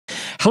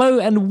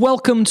Hello and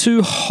welcome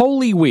to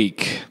Holy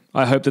Week.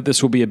 I hope that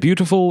this will be a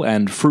beautiful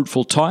and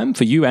fruitful time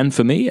for you and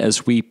for me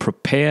as we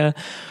prepare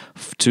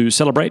to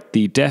celebrate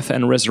the death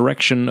and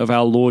resurrection of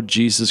our Lord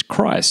Jesus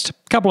Christ. A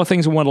couple of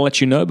things I want to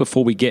let you know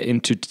before we get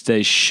into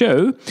today's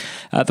show.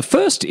 The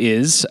first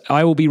is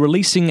I will be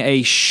releasing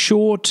a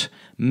short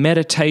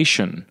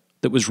meditation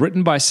that was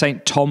written by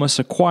St. Thomas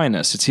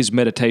Aquinas. It's his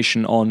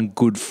meditation on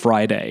Good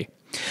Friday.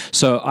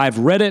 So I've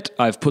read it,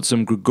 I've put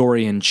some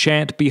Gregorian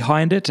chant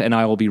behind it, and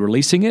I will be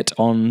releasing it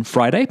on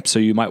Friday, so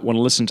you might want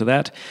to listen to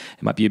that.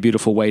 It might be a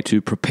beautiful way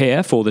to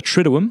prepare for the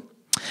Triduum.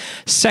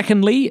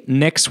 Secondly,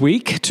 next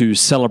week, to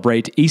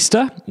celebrate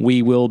Easter,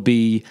 we will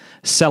be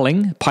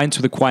selling Pints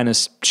with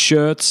Aquinas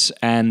shirts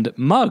and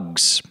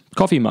mugs,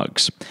 coffee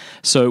mugs.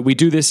 So we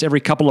do this every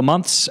couple of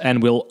months,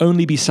 and we'll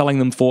only be selling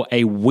them for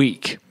a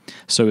week.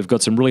 So we've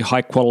got some really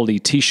high-quality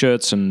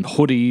T-shirts and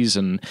hoodies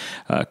and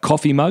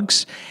coffee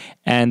mugs.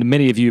 And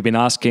many of you have been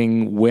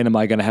asking, when am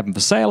I going to have them for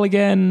sale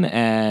again?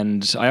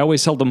 And I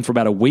always sell them for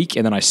about a week,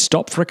 and then I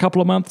stop for a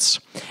couple of months.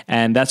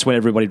 And that's when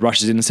everybody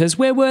rushes in and says,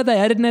 where were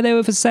they? I didn't know they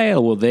were for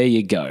sale. Well, there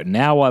you go.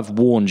 Now I've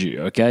warned you,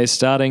 okay?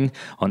 Starting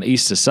on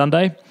Easter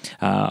Sunday,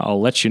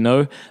 I'll let you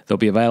know they'll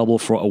be available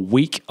for a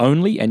week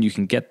only, and you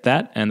can get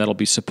that, and that'll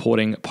be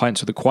supporting Pints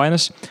with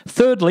Aquinas.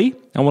 Thirdly,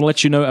 I want to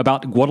let you know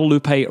about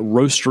Guadalupe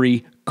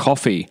Roastery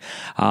Coffee.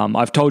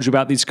 I've told you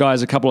about these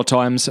guys a couple of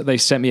times. They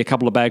sent me a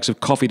couple of bags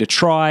of coffee to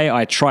try.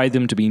 I tried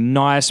them to be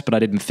nice, but I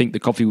didn't think the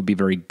coffee would be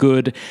very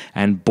good,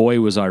 and boy,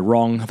 was I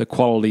wrong. The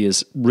quality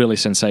is really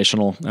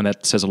sensational, and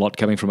that says a lot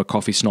coming from a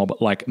coffee snob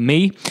like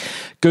me.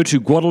 Go to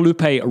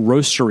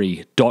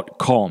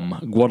guadaluperoastery.com,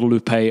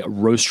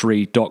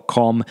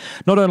 guadaluperoastery.com.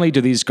 Not only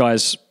do these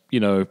guys,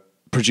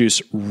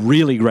 produce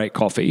really great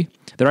coffee,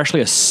 they're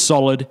actually a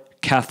solid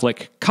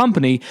Catholic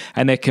company,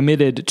 and they're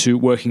committed to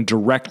working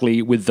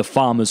directly with the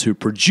farmers who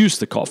produce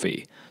the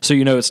coffee. So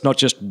it's not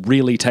just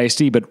really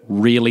tasty, but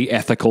really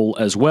ethical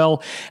as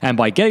well. And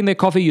by getting their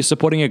coffee, you're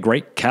supporting a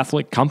great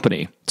Catholic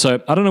company.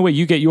 So I don't know where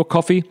you get your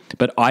coffee,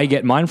 but I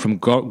get mine from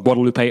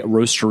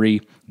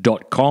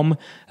guadaluperoastery.com.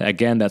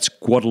 Again, that's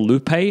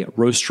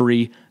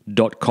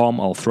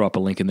guadaluperoastery.com. I'll throw up a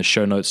link in the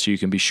show notes so you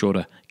can be sure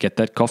to get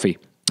that coffee.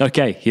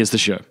 Okay, here's the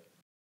show.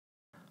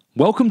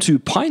 Welcome to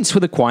Pints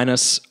with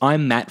Aquinas.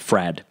 I'm Matt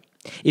Fradd.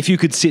 If you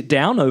could sit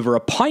down over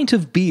a pint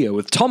of beer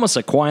with Thomas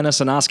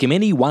Aquinas and ask him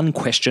any one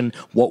question,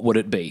 what would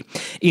it be?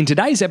 In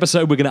today's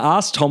episode, we're going to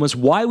ask Thomas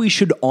why we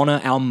should honor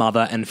our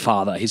mother and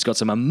father. He's got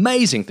some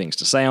amazing things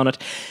to say on it.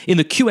 In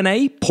the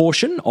Q&A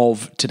portion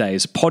of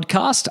today's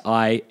podcast,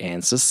 I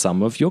answer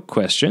some of your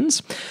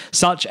questions,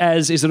 such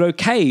as, is it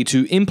okay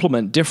to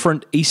implement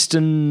different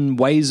Eastern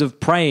ways of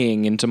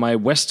praying into my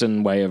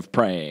Western way of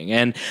praying?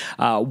 And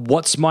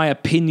what's my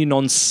opinion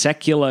on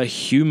secular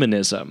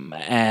humanism?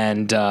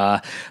 And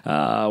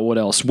what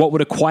else? What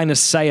would Aquinas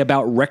say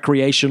about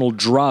recreational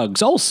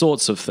drugs? All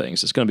sorts of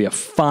things. It's going to be a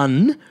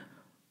fun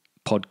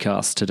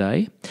podcast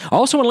today. I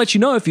also want to let you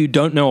know, if you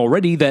don't know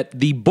already, that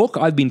the book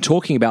I've been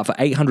talking about for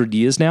 800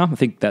 years now, I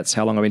think that's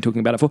how long I've been talking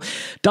about it for,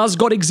 Does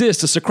God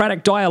Exist? A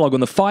Socratic Dialogue on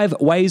the 5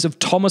 Ways of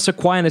Thomas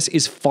Aquinas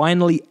is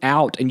finally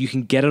out, and you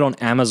can get it on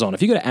Amazon.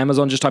 If you go to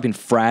Amazon, just type in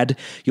Fradd,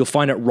 you'll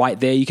find it right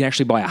there. You can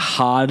actually buy a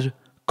hard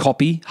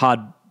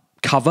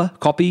cover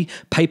copy,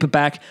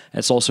 paperback.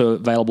 It's also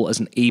available as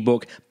an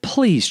ebook.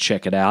 Please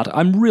check it out.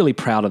 I'm really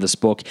proud of this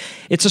book.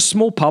 It's a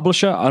small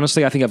publisher.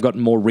 Honestly, I think I've got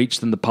more reach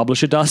than the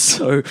publisher does,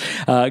 so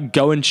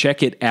go and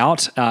check it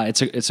out.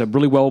 It's a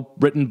really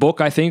well-written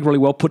book, I think, really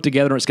well put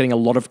together, and it's getting a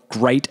lot of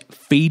great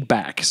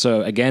feedback.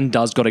 So again,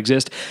 Does God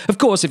Exist? Of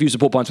course, if you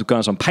support Pints with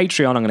Aquinas on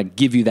Patreon, I'm going to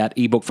give you that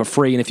ebook for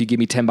free, and if you give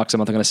me $10 a month, I'm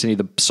going to send you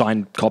the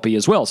signed copy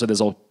as well, so there's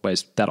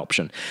always that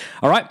option.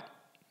 All right,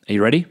 are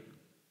you ready?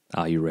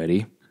 Are you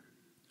ready?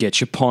 Get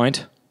your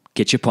Pints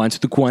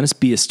with Aquinas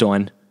beer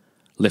stein.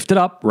 Lift it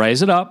up,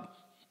 raise it up.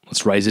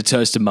 Let's raise a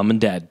toast to Mum and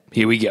Dad.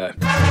 Here we go.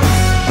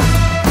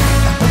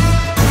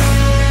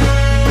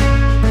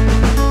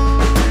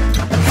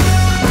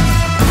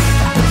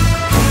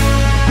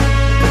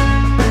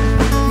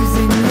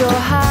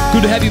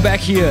 Good to have you back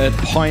here at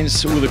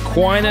Pints with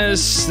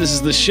Aquinas. This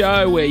is the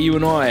show where you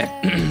and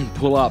I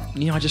pull up.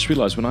 I just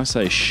realised when I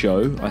say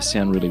show, I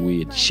sound really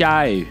weird.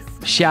 Show.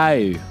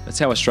 That's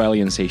how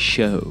Australians say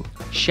show.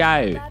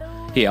 Show.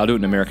 Here, I'll do it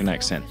in an American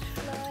accent.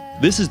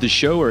 This is the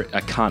show where... I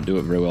can't do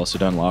it very well, so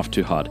don't laugh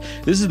too hard.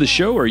 This is the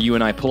show where you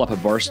and I pull up a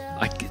verse.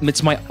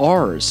 It's my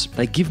R's.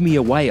 They give me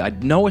away.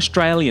 No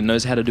Australian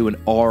knows how to do an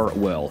R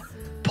well.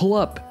 Pull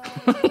up.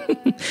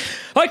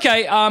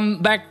 Okay,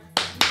 back...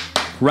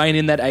 Rein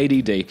in that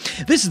ADD.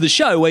 This is the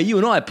show where you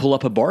and I pull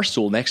up a bar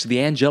stool next to the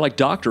angelic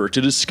doctor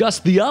to discuss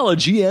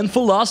theology and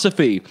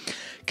philosophy.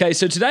 Okay,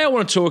 so today I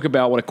want to talk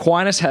about what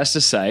Aquinas has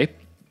to say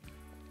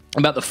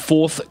about the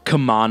 4th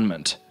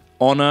commandment.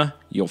 Honor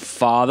your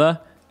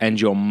father and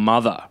your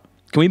mother.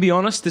 Can we be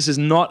honest? This is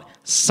not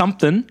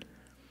something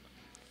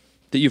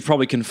that you've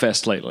probably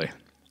confessed lately.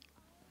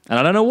 And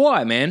I don't know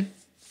why, man.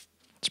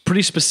 It's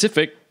pretty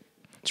specific.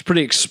 It's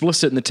pretty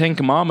explicit in the 10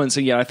 Commandments,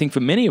 and yet I think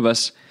for many of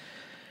us,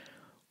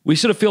 we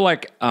sort of feel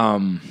like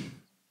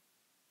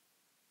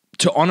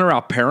to honor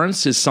our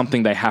parents is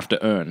something they have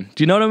to earn.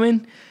 Do you know what I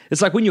mean?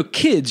 It's like when you're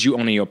kids, you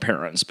honor your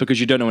parents because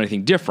you don't know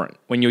anything different.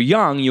 When you're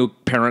young, your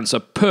parents are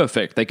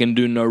perfect. They can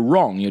do no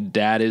wrong. Your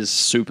dad is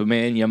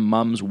Superman, your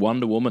mum's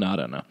Wonder Woman, I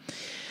don't know.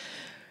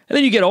 And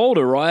then you get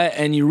older, right,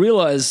 and you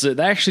realize that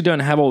they actually don't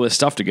have all this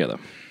stuff together.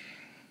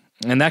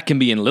 And that can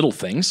be in little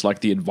things, like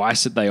the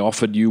advice that they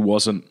offered you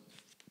wasn't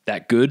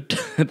that good.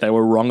 They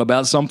were wrong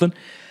about something.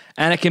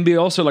 And it can be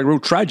also like real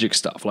tragic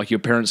stuff, like your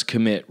parents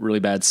commit really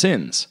bad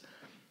sins.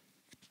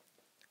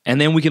 And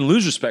then we can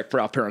lose respect for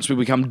our parents. We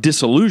become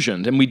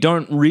disillusioned, and we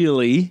don't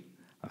really,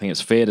 I think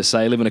it's fair to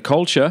say, live in a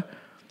culture,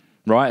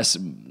 right? I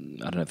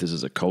don't know if this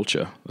is a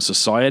culture, a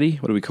society.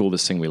 What do we call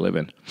this thing we live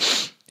in?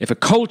 If a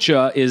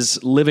culture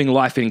is living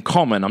life in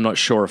common, I'm not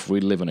sure if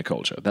we live in a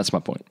culture. That's my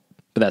point.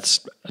 But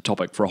that's a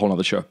topic for a whole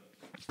other show.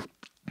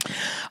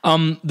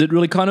 That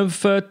really kind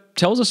of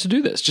tells us to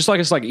do this. Just like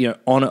it's like,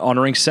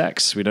 honoring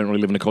sex. We don't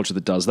really live in a culture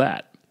that does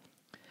that.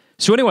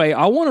 So anyway,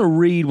 I want to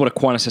read what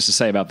Aquinas has to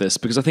say about this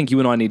because I think you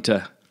and I need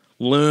to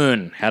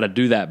learn how to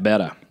do that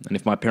better. And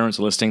if my parents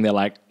are listening, they're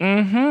like,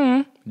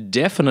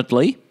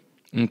 definitely.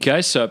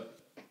 Okay, so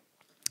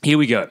here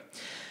we go.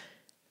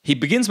 He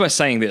begins by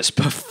saying this: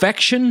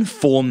 perfection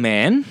for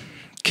man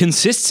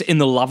consists in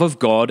the love of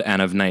God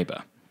and of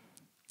neighbor.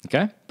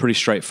 Okay, pretty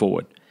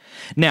straightforward.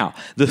 Now,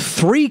 the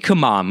 3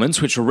 commandments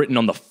which were written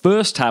on the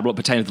first tablet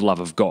pertain to the love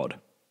of God.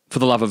 For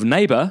the love of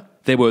neighbor,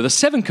 there were the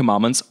 7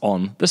 commandments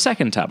on the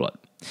second tablet.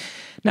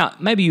 Now,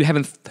 maybe you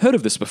haven't heard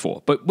of this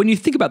before, but when you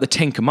think about the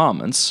 10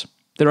 commandments,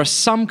 there are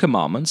some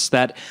commandments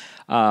that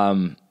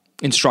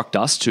instruct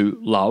us to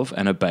love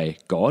and obey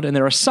God, and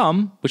there are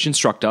some which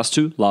instruct us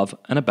to love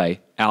and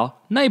obey our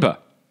neighbor.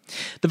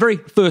 The very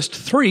first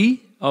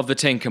 3 of the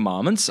 10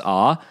 commandments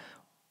are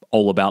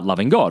all about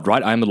loving God,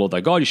 right? I am the Lord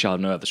thy God, you shall have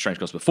no other strange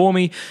gods before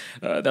me.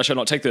 Thou shalt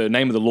not take the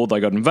name of the Lord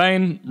thy God in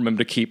vain.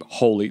 Remember to keep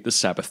holy the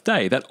Sabbath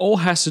day. That all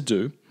has to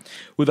do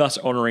with us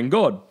honoring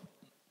God.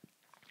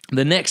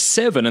 The next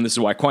 7, and this is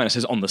why Aquinas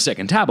says on the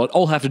second tablet,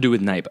 all have to do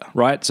with neighbor,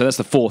 right? So that's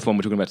the 4th one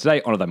we're talking about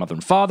today. Honor thy mother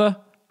and father,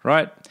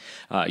 right?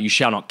 You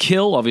shall not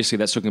kill. Obviously,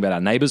 that's talking about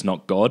our neighbors,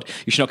 not God.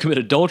 You shall not commit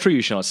adultery.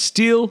 You shall not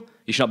steal.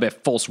 You shall not bear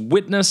false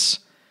witness.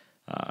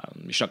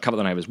 You shall not covet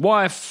the neighbor's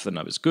wife, the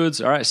neighbor's goods.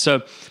 All right,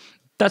 so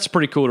that's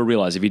pretty cool to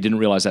realize if you didn't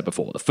realize that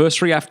before. The first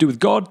 3 have to do with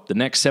God. The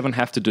next 7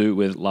 have to do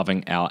with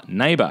loving our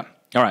neighbor.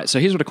 All right, so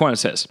here's what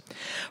Aquinas says.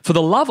 For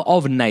the love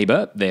of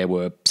neighbor, there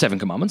were 7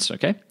 commandments,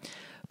 okay?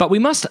 But we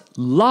must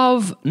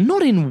love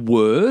not in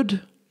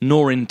word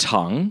nor in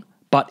tongue,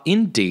 but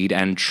in deed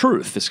and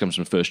truth. This comes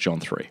from 1 John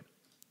 3.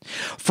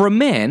 For a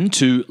man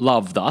to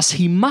love thus,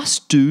 he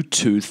must do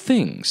 2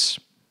 things,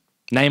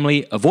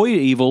 namely, avoid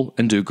evil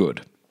and do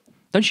good.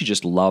 Don't you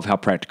just love how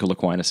practical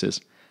Aquinas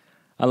is?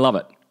 I love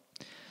it.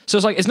 So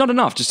it's like, it's not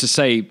enough just to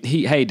say,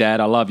 hey,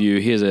 Dad, I love you,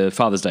 here's a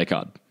Father's Day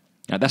card.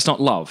 Now, that's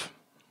not love,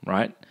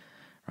 right?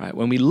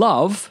 When we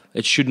love,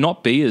 it should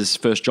not be, as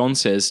 1 John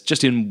says,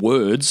 just in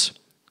words,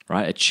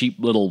 right? A cheap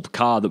little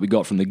card that we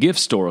got from the gift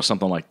store or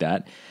something like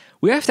that.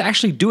 We have to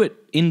actually do it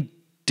in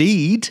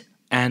deed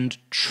and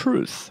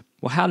truth.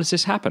 Well, how does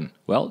this happen?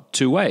 Well,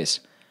 2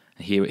 ways.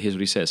 Here's what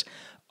he says.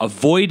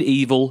 Avoid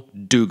evil,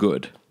 do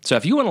good. So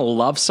if you want to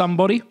love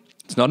somebody,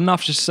 it's not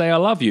enough just to say I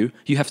love you.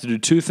 You have to do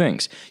 2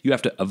 things. You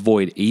have to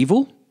avoid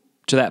evil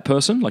to that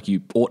person, like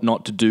you ought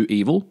not to do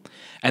evil,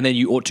 and then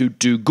you ought to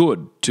do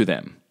good to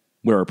them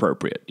where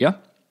appropriate, yeah?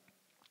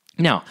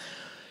 Now,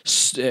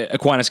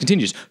 Aquinas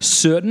continues,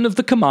 certain of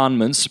the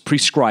commandments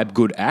prescribe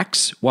good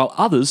acts, while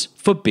others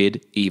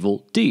forbid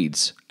evil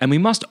deeds. And we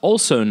must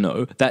also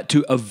know that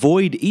to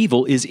avoid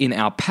evil is in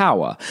our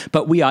power,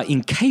 but we are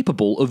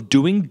incapable of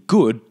doing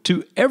good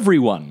to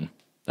everyone.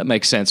 That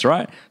makes sense,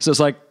 right? So it's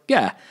like,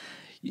 yeah,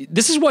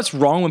 this is what's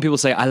wrong when people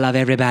say, I love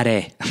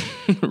everybody,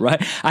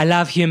 right? I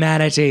love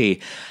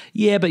humanity.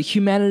 Yeah, but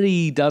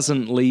humanity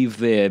doesn't leave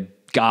their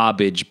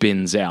garbage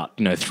bins out,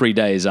 3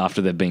 days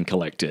after they've been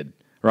collected.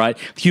 Right?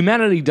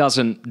 Humanity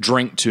doesn't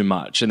drink too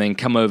much and then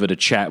come over to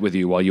chat with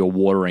you while you're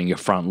watering your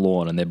front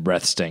lawn and their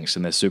breath stinks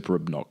and they're super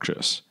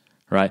obnoxious,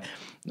 right?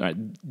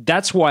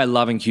 That's why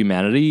loving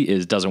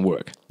humanity doesn't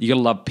work. You got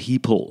to love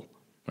people,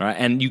 right?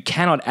 And you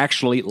cannot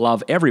actually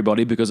love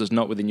everybody because it's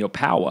not within your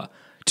power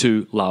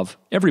to love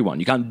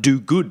everyone. You can't do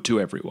good to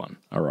everyone,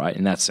 all right,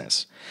 in that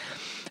sense.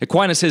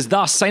 Aquinas says,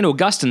 thus, St.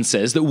 Augustine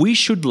says that we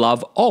should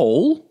love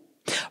all,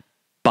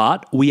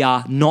 but we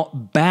are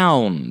not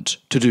bound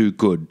to do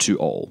good to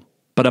all.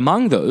 But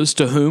among those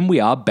to whom we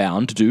are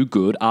bound to do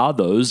good are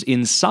those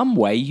in some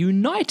way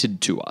united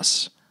to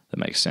us. That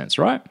makes sense,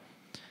 right?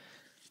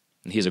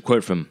 And here's a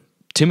quote from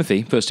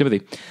Timothy, 1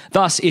 Timothy.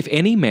 Thus, if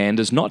any man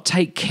does not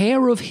take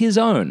care of his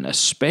own,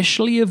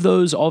 especially of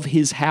those of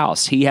his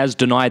house, he has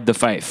denied the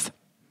faith.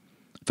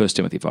 1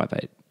 Timothy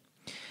 5:8.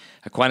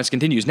 Aquinas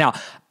continues, now,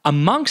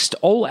 amongst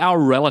all our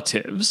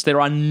relatives, there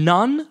are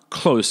none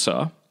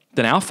closer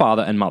than our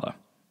father and mother.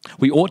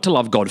 We ought to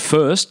love God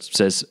first,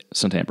 says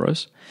St.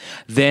 Ambrose,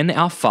 then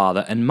our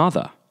father and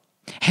mother.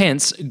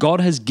 Hence, God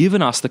has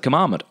given us the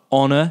commandment,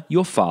 honor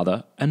your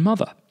father and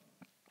mother.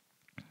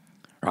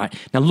 Right?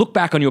 Now look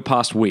back on your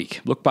past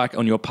week. Look back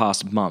on your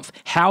past month.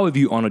 How have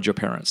you honored your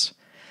parents?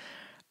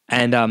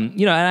 And,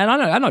 and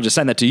I'm not just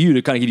saying that to you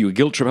to kind of give you a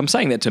guilt trip. I'm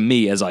saying that to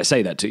me as I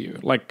say that to you.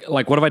 Like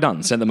what have I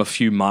done? Sent them a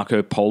few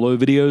Marco Polo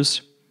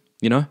videos,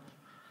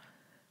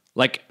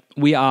 Like,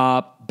 we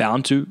are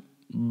bound to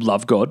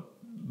love God,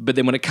 but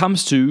then when it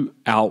comes to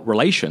our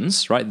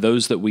relations, right,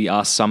 those that we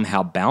are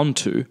somehow bound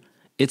to,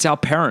 it's our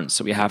parents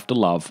that we have to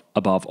love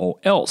above all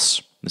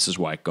else. This is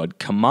why God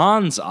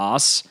commands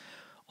us,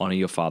 honor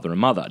your father and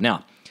mother.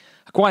 Now,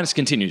 Aquinas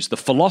continues, the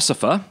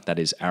philosopher, that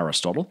is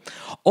Aristotle,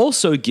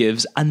 also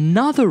gives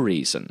another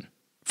reason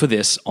for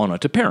this honor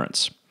to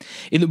parents,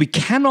 in that we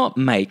cannot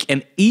make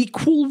an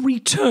equal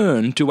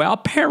return to our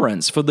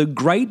parents for the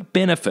great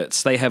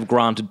benefits they have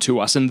granted to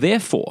us, and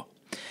therefore,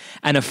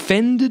 an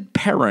offended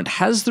parent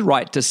has the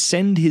right to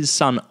send his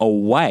son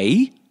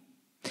away,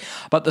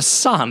 but the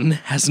son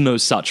has no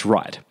such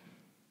right.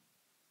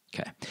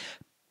 Okay.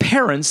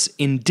 Parents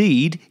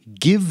indeed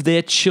give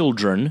their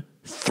children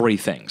three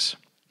things.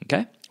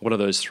 Okay? What are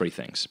those three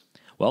things?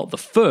 Well, the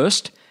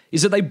first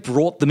is that they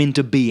brought them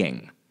into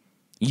being.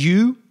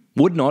 You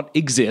would not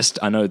exist,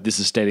 I know this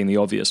is stating the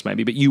obvious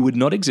maybe, but you would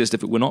not exist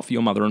if it were not for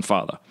your mother and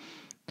father.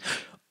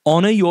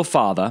 Honor your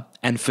father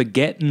and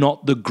forget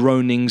not the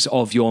groanings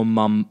of your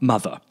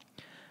mother.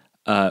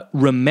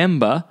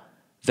 Remember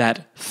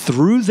that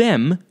through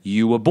them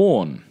you were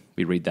born.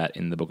 We read that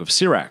in the book of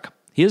Sirach.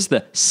 Here's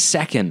the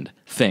second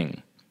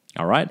thing,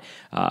 all right,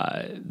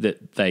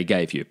 that they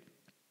gave you.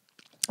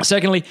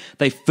 Secondly,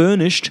 they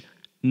furnished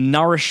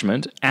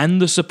nourishment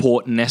and the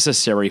support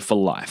necessary for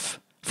life.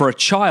 For a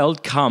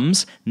child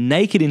comes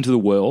naked into the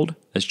world,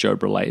 as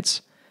Job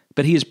relates,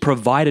 but he is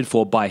provided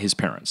for by his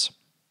parents.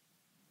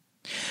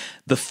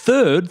 The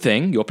third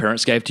thing your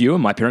parents gave to you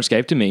and my parents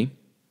gave to me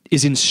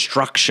is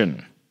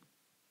instruction.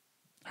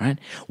 Right?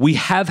 We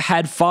have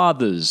had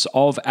fathers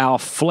of our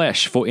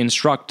flesh for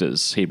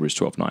instructors, Hebrews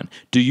 12:9.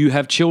 Do you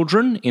have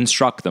children?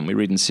 Instruct them. We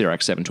read in Sirach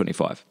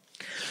 7:25.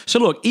 So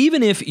look,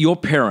 even if your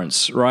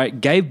parents,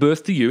 right, gave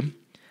birth to you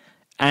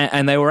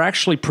and they were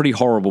actually pretty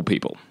horrible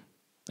people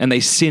and they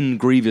sinned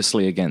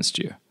grievously against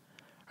you,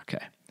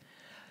 okay,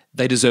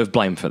 they deserve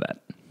blame for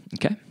that,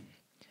 okay?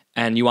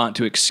 And you aren't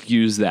to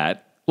excuse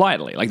that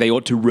lightly. Like, they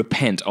ought to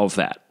repent of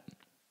that.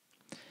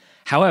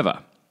 However,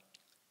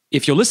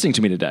 if you're listening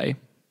to me today,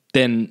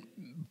 then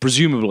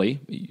presumably,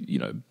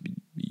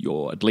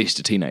 you're at least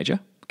a teenager,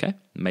 okay?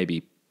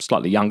 Maybe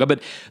slightly younger,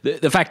 but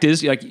the fact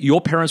is, like, your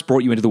parents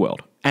brought you into the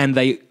world, and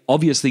they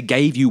obviously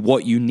gave you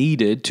what you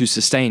needed to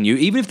sustain you.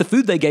 Even if the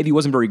food they gave you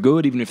wasn't very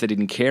good, even if they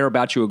didn't care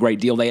about you a great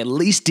deal, they at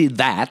least did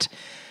that.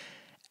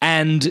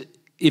 And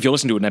if you're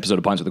listening to an episode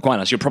of Pints with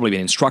Aquinas, you've probably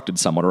been instructed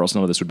somewhat, or else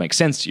none of this would make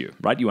sense to you,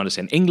 right? You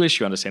understand English,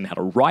 you understand how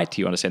to write,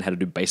 you understand how to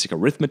do basic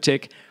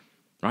arithmetic,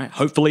 right?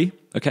 Hopefully,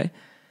 okay?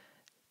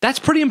 That's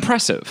pretty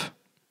impressive.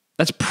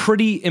 That's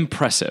pretty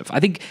impressive. I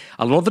think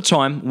a lot of the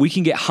time we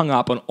can get hung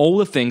up on all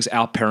the things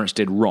our parents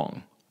did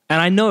wrong.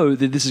 And I know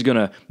that this is going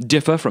to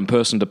differ from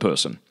person to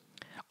person.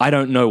 I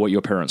don't know what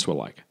your parents were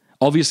like.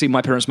 Obviously,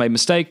 my parents made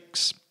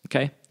mistakes,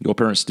 okay? Your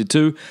parents did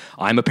too.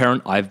 I'm a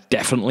parent. I've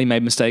definitely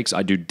made mistakes.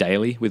 I do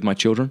daily with my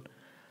children.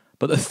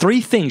 But the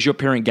three things your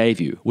parent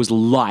gave you was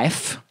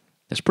life.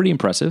 That's pretty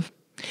impressive.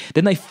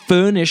 Then they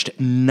furnished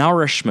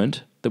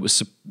nourishment that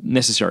was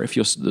necessary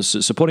for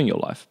supporting your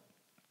life.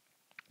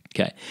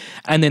 Okay.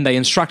 And then they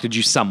instructed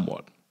you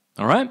somewhat.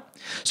 All right?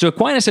 So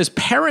Aquinas says,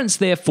 parents,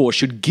 therefore,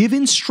 should give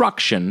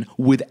instruction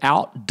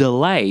without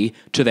delay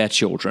to their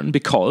children,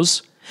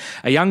 because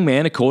a young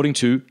man, according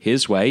to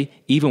his way,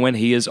 even when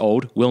he is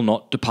old, will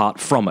not depart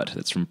from it.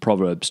 That's from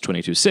Proverbs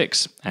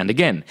 22:6. And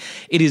again,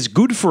 it is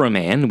good for a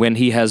man when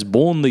he has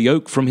borne the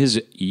yoke from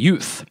his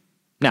youth.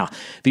 Now,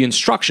 the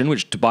instruction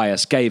which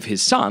Tobias gave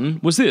his son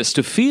was this: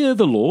 to fear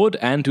the Lord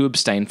and to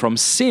abstain from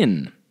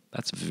sin.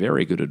 That's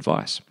very good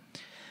advice.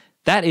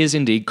 That is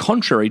indeed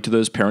contrary to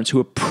those parents who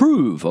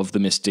approve of the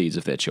misdeeds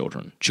of their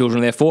children.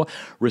 Children, therefore,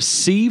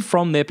 receive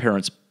from their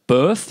parents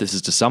birth, this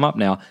is to sum up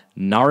now,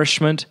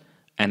 nourishment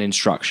and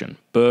instruction.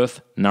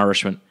 Birth,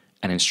 nourishment,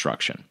 and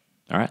instruction.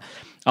 All right?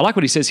 I like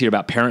what he says here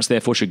about parents,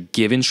 therefore, should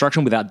give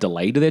instruction without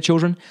delay to their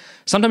children.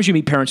 Sometimes you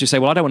meet parents who say,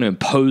 well, I don't want to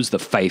impose the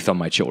faith on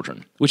my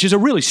children, which is a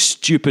really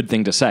stupid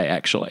thing to say,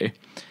 actually.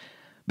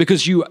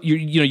 Because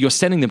you're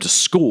sending them to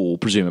school,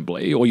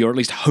 presumably, or you're at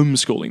least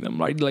homeschooling them,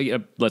 right?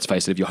 Like, let's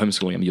face it, if you're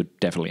homeschooling them, you're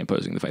definitely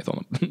imposing the faith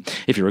on them,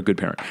 if you're a good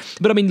parent.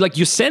 But I mean, like,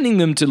 you're sending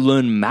them to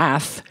learn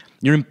math.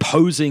 You're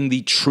imposing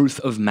the truth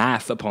of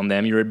math upon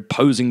them. You're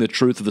imposing the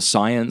truth of the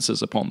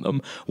sciences upon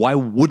them. Why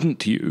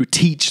wouldn't you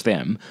teach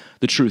them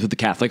the truth of the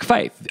Catholic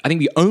faith? I think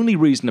the only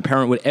reason a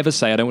parent would ever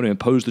say, I don't want to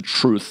impose the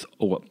truth,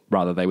 or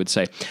rather they would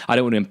say, I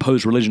don't want to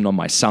impose religion on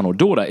my son or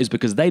daughter, is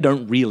because they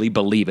don't really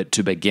believe it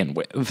to begin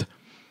with.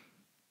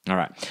 All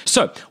right.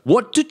 So,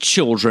 what do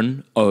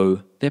children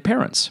owe their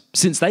parents?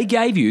 Since they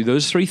gave you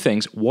those three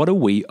things, what do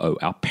we owe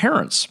our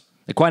parents?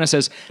 Aquinas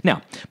says,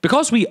 now,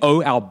 because we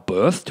owe our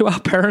birth to our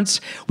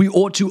parents, we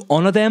ought to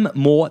honor them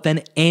more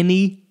than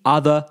any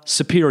other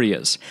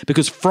superiors,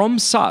 because from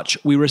such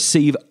we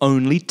receive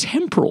only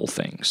temporal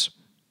things.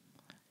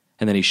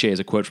 And then he shares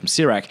a quote from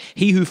Sirach,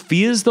 "He who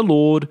fears the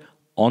Lord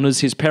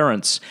honors his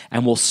parents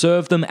and will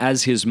serve them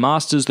as his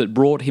masters that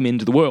brought him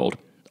into the world.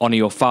 Honor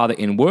your father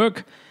in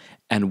work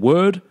and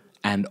word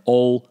and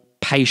all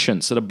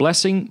patience, that a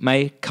blessing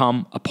may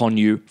come upon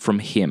you from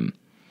him."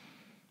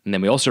 And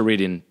then we also read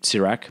in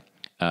Sirach,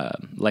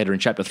 later in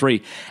chapter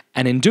 3,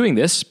 "And in doing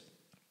this,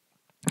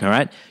 all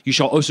right, you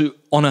shall also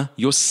honor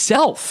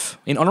yourself."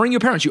 In honoring your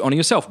parents, you honor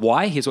yourself.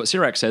 Why? Here's what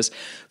Sirach says.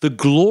 "The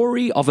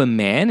glory of a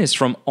man is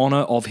from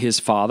honor of his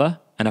father,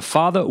 and a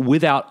father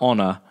without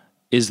honor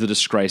is the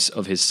disgrace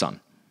of his son."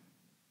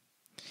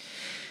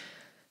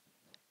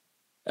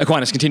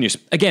 Aquinas continues,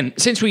 "Again,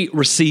 since we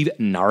receive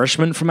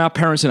nourishment from our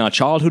parents in our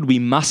childhood, we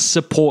must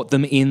support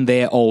them in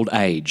their old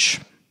age."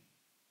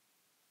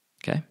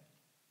 Okay?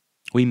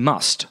 We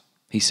must,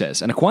 he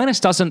says. And Aquinas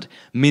doesn't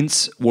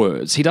mince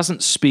words. He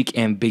doesn't speak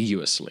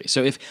ambiguously.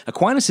 So if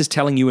Aquinas is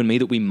telling you and me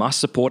that we must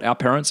support our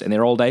parents in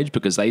their old age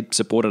because they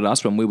supported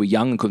us when we were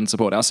young and couldn't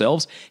support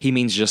ourselves, he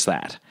means just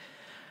that.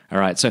 All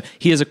right, so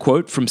here's a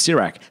quote from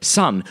Sirach.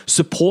 "Son,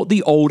 support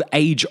the old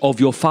age of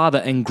your father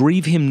and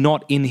grieve him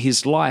not in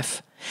his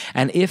life.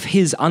 And if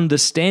his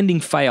understanding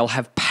fail,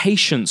 have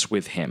patience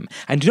with him,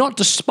 and do not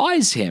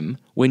despise him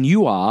when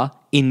you are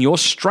in your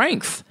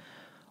strength.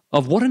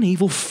 Of what an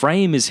evil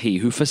frame is he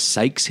who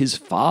forsakes his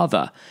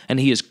father, and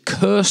he is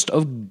cursed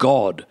of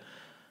God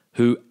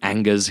who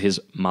angers his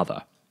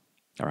mother."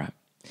 All right.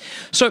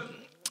 So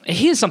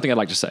here's something I'd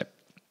like to say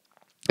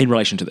in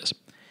relation to this.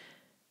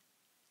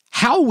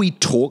 How we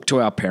talk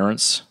to our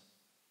parents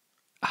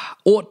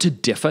ought to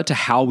differ to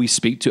how we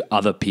speak to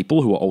other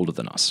people who are older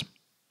than us.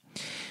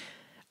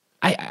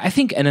 I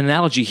think an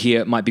analogy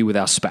here might be with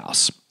our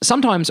spouse.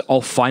 Sometimes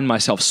I'll find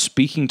myself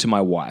speaking to my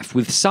wife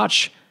with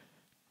such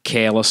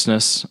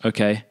carelessness,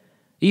 okay?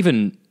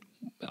 Even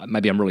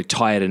maybe I'm really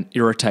tired and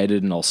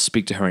irritated and I'll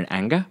speak to her in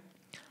anger.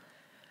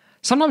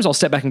 Sometimes I'll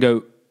step back and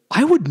go,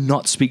 I would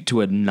not speak to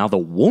another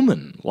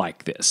woman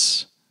like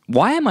this.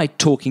 Why am I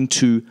talking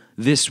to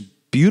this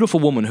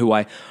beautiful woman who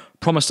I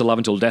promised to love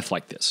until death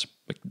like this?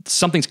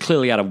 Something's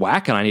clearly out of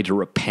whack and I need to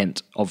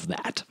repent of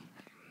that.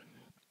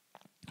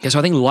 Okay, so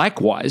I think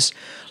likewise,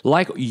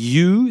 like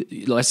you,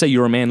 let's say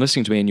you're a man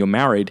listening to me and you're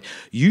married,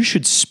 you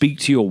should speak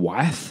to your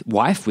wife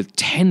with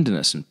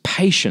tenderness and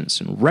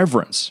patience and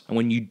reverence. And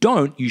when you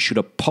don't, you should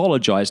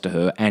apologize to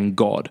her and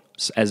God,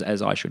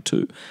 as I should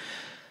too.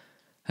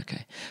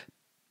 Okay.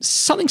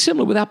 Something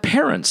similar with our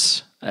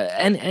parents.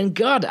 And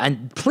God,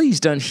 and please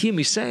don't hear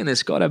me saying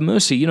this, God have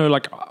mercy. You know,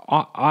 like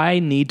I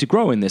need to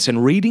grow in this.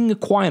 And reading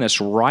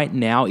Aquinas right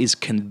now is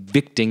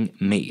convicting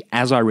me.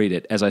 As I read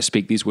it, as I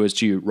speak these words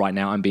to you right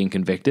now, I'm being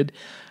convicted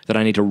that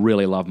I need to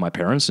really love my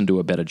parents and do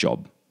a better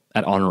job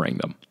at honoring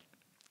them.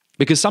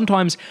 Because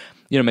sometimes,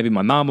 you know, maybe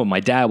my mom or my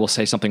dad will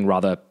say something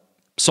rather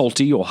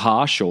salty or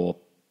harsh or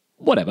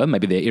whatever.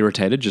 Maybe they're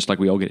irritated, just like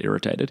we all get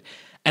irritated.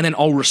 And then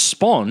I'll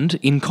respond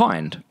in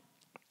kind.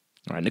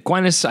 All right,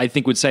 Aquinas, I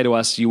think, would say to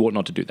us, you ought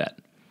not to do that.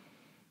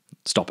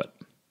 Stop it.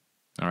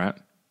 All right?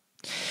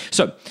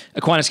 So,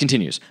 Aquinas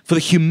continues, "For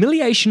the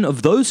humiliation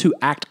of those who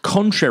act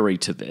contrary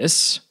to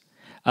this,"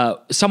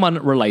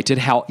 someone related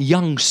how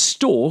young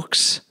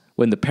storks,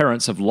 when the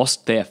parents have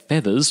lost their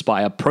feathers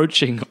by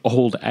approaching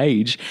old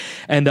age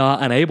and are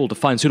unable to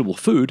find suitable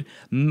food,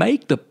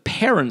 make the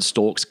parent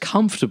storks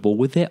comfortable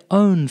with their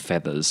own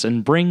feathers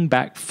and bring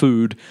back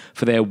food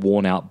for their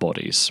worn-out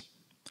bodies.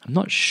 I'm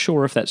not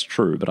sure if that's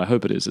true, but I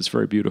hope it is. It's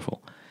very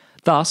beautiful.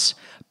 Thus,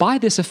 by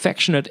this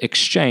affectionate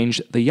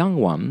exchange, the young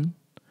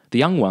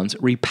ones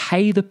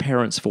repay the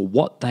parents for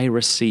what they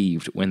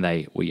received when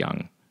they were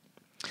young.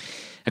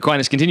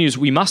 Aquinas continues,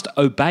 "We must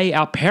obey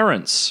our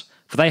parents,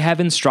 for they have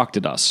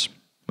instructed us."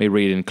 We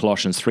read in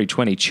Colossians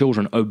 3:20,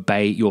 "Children,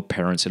 obey your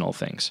parents in all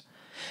things."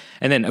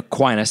 And then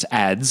Aquinas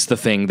adds the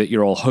thing that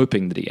you're all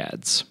hoping that he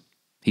adds.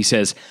 He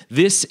says,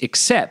 "This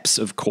accepts,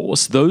 of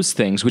course, those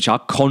things which are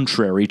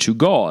contrary to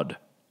God."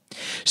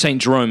 St.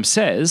 Jerome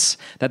says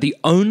that the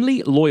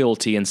only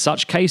loyalty in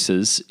such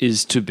cases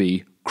is to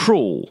be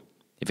cruel.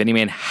 "If any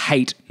man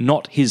hate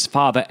not his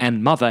father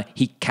and mother,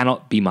 he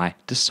cannot be my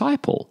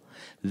disciple."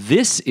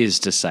 This is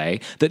to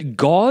say that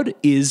God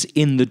is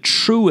in the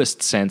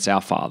truest sense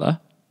our Father.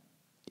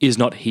 Is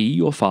not he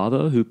your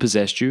Father who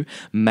possessed you,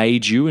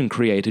 made you, and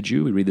created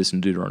you? We read this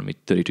in Deuteronomy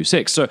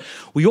 32:6. So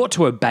we ought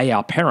to obey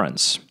our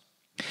parents.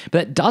 But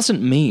that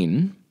doesn't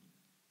mean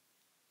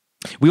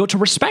we ought to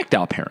respect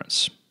our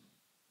parents.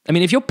 I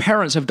mean, if your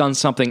parents have done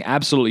something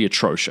absolutely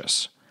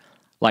atrocious,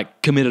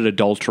 like committed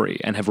adultery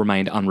and have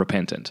remained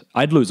unrepentant,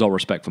 I'd lose all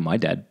respect for my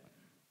dad,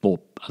 or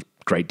a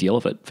great deal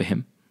of it for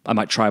him. I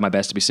might try my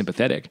best to be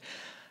sympathetic.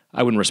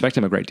 I wouldn't respect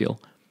him a great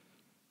deal.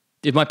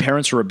 If my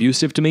parents were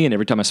abusive to me and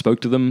every time I spoke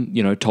to them,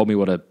 you know, told me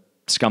what a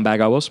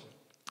scumbag I was,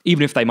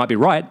 even if they might be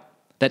right,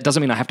 that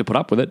doesn't mean I have to put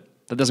up with it.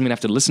 That doesn't mean I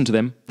have to listen to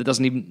them. That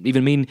doesn't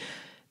even mean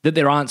that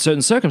there aren't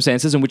certain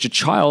circumstances in which a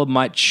child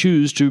might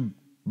choose to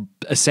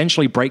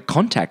essentially break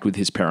contact with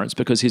his parents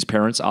because his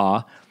parents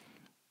are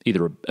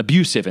either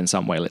abusive in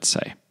some way, let's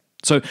say.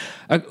 So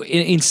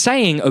in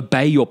saying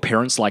obey your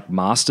parents like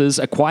masters,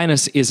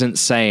 Aquinas isn't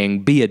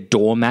saying be a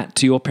doormat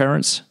to your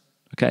parents.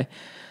 okay?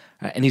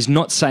 And he's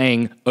not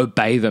saying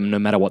obey them no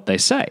matter what they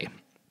say.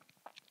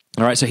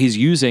 All right, so he's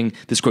using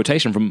this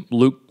quotation from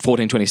Luke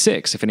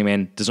 14:26, if any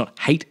man does not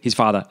hate his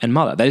father and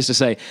mother. That is to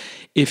say,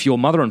 if your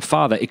mother and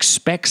father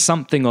expect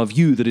something of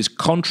you that is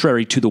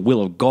contrary to the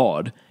will of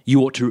God,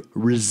 you ought to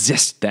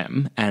resist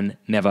them and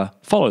never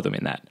follow them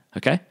in that,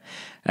 okay?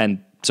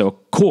 And so,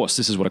 of course,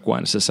 this is what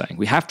Aquinas is saying.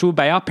 We have to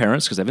obey our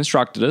parents because they've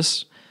instructed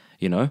us,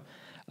 we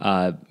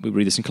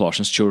read this in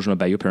Colossians, children,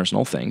 obey your parents in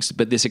all things.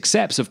 But this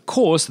accepts, of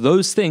course,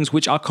 those things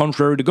which are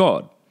contrary to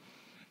God.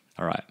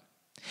 All right.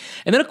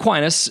 And then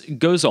Aquinas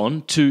goes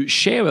on to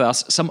share with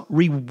us some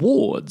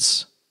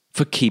rewards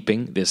for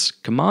keeping this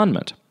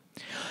commandment.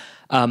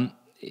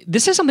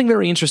 This is something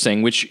very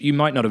interesting, which you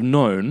might not have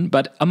known,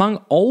 but among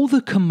all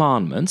the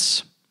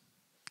commandments,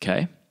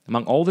 okay,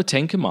 among all the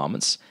 10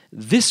 commandments,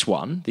 this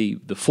one, the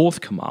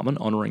fourth commandment,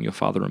 honoring your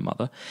father and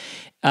mother,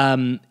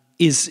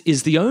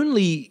 is the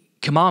only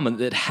commandment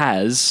that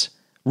has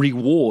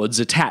rewards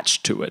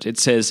attached to it. It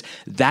says,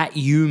 that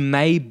you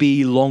may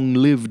be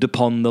long-lived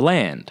upon the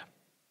land.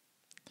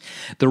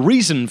 The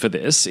reason for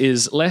this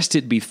is lest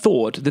it be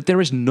thought that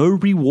there is no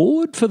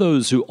reward for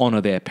those who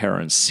honor their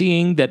parents,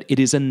 seeing that it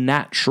is a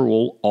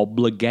natural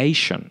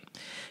obligation.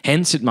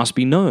 Hence, it must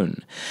be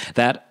known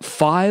that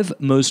 5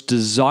 most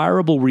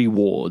desirable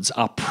rewards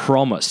are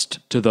promised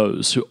to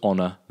those who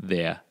honor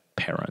their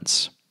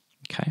parents.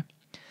 Okay.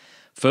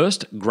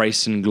 First,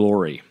 grace and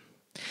glory.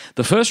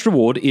 The first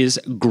reward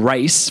is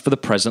grace for the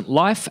present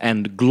life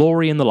and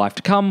glory in the life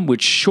to come,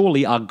 which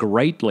surely are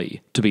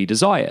greatly to be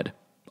desired.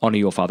 Honor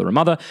your father and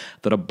mother,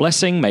 that a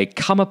blessing may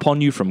come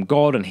upon you from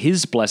God, and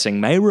his blessing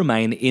may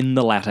remain in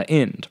the latter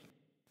end.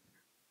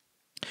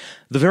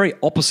 The very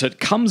opposite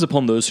comes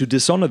upon those who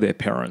dishonor their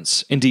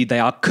parents. Indeed, they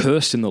are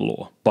cursed in the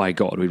law by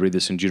God. We read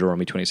this in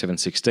Deuteronomy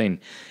 27:16.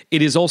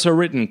 It is also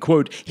written,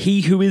 quote,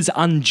 he who is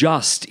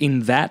unjust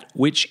in that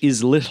which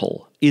is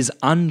little is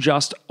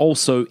unjust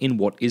also in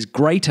what is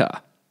greater.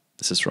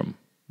 This is from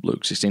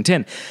Luke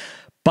 16:10.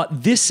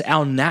 But this,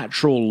 our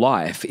natural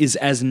life, is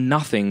as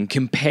nothing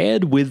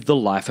compared with the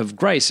life of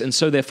grace. And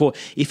so therefore,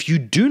 if you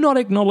do not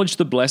acknowledge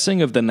the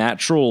blessing of the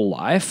natural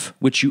life,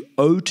 which you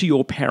owe to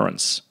your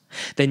parents,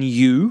 then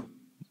you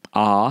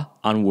are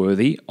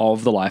unworthy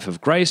of the life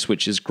of grace,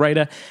 which is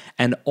greater,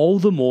 and all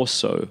the more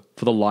so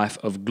for the life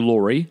of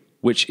glory,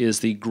 which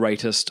is the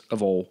greatest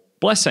of all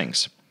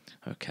blessings.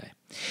 Okay.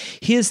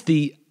 Here's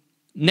the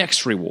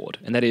next reward,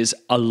 and that is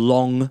a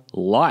long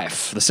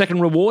life. The second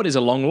reward is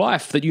a long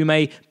life, that you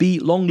may be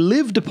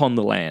long-lived upon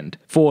the land.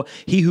 For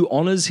he who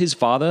honors his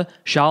father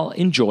shall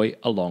enjoy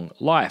a long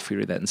life. We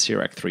read that in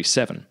Sirach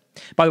 3:7.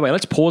 By the way,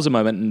 let's pause a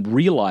moment and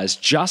realize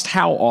just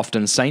how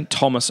often St.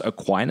 Thomas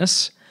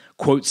Aquinas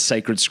quotes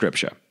sacred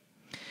scripture.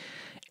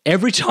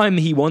 Every time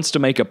he wants to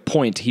make a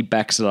point, he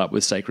backs it up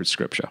with sacred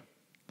scripture.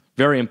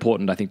 Very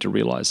important, I think, to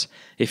realize.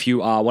 If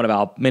you are one of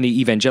our many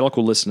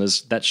evangelical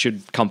listeners, that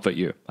should comfort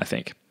you, I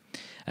think.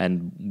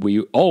 And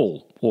we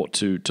all ought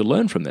to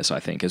learn from this, I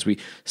think, as we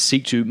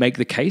seek to make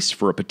the case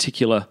for a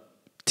particular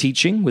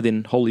teaching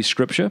within Holy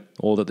Scripture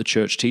or that the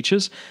church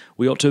teaches.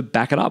 We ought to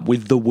back it up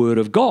with the Word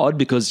of God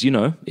because,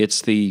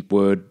 it's the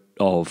Word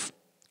of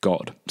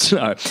God. So,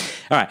 all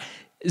right.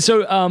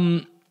 So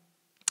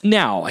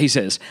now, he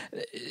says,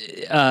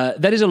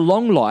 that is a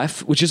long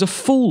life, which is a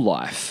full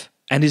life,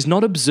 and is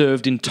not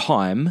observed in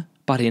time,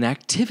 but in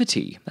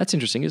activity. That's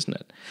interesting, isn't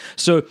it?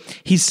 So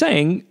he's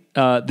saying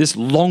this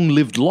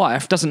long-lived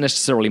life doesn't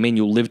necessarily mean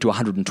you'll live to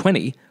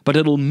 120, but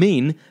it'll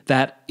mean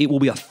that it will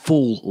be a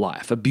full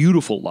life, a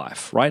beautiful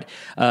life, right?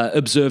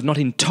 Observed not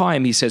in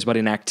time, he says, but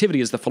in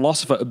activity, as the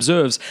philosopher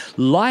observes.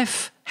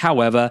 Life,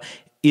 however,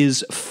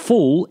 is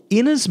full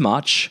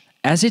inasmuch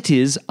as it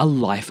is a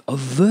life of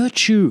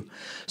virtue.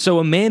 So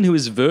a man who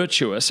is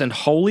virtuous and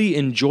holy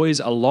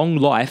enjoys a long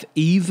life,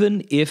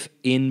 even if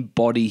in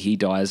body he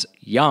dies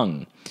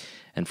young.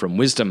 And from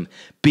wisdom,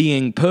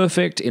 being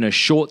perfect in a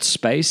short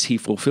space, he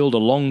fulfilled a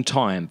long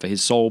time, for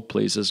his soul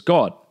pleases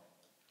God.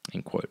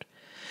 End quote.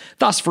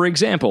 Thus, for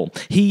example,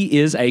 he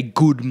is a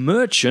good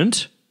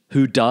merchant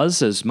who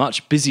does as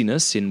much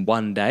busyness in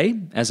one day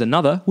as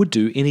another would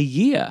do in a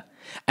year.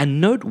 And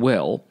note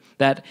well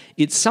that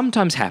it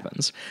sometimes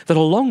happens that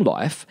a long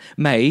life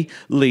may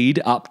lead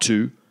up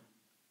to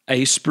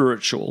a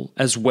spiritual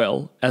as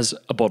well as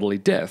a bodily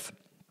death,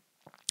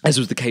 as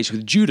was the case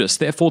with Judas.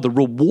 Therefore, the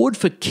reward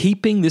for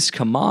keeping this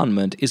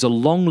commandment is a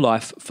long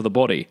life for the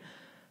body.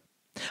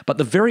 But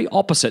the very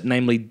opposite,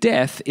 namely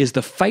death, is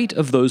the fate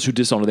of those who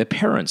dishonor their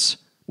parents.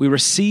 We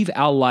receive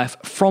our life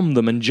from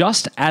them, and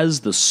just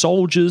as the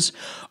soldiers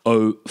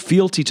owe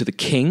fealty to the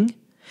king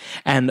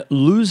and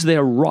lose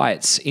their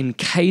rights in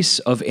case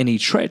of any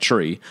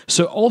treachery,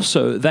 so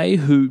also they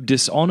who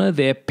dishonor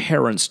their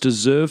parents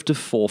deserve to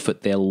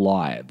forfeit their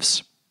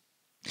lives.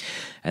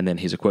 And then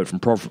here's a quote from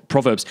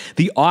Proverbs.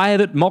 The eye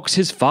that mocks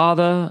his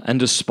father and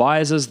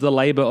despises the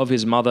labor of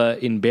his mother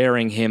in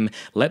bearing him,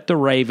 let the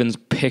ravens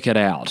pick it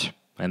out,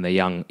 and the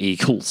young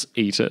eagles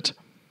eat it.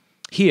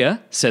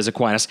 Here, says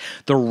Aquinas,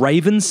 the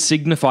ravens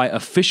signify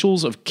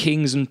officials of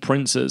kings and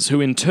princes,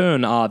 who in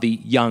turn are the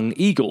young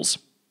eagles.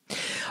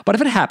 But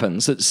if it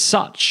happens that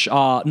such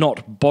are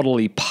not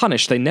bodily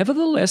punished, they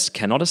nevertheless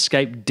cannot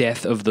escape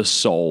death of the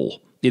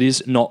soul. It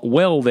is not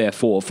well,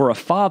 therefore, for a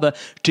father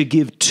to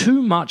give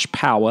too much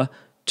power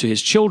to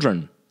his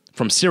children.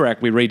 From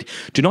Sirach we read,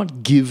 "Do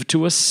not give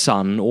to a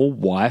son or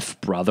wife,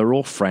 brother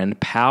or friend,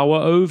 power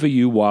over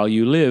you while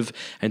you live,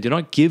 and do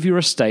not give your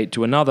estate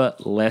to another,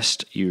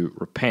 lest you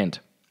repent."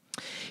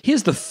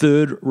 Here's the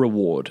third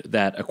reward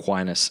that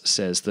Aquinas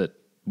says that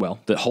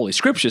Holy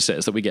Scripture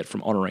says that we get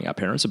from honoring our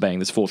parents, obeying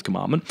this fourth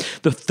commandment.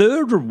 The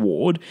third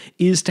reward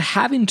is to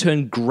have in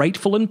turn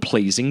grateful and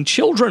pleasing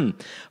children.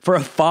 For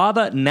a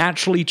father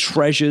naturally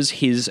treasures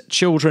his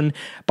children,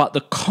 but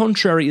the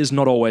contrary is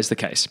not always the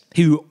case.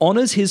 He who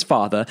honors his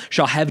father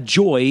shall have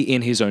joy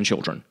in his own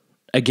children.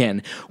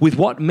 Again, with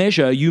what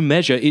measure you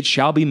measure, it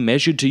shall be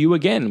measured to you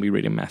again, we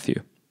read in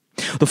Matthew.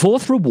 The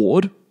fourth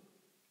reward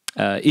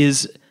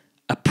is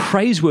a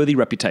praiseworthy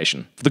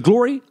reputation. For the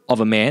glory of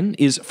a man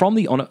is from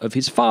the honor of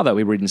his father,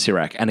 we read in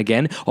Sirach. And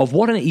again, of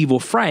what an evil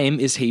frame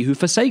is he who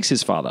forsakes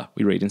his father,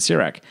 we read in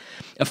Sirach.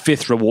 A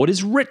fifth reward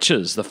is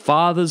riches. The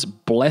father's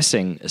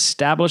blessing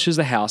establishes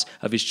the house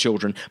of his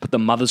children, but the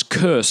mother's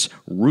curse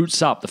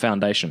roots up the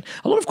foundation.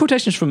 A lot of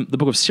quotations from the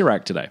book of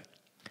Sirach today.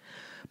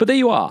 But there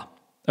you are,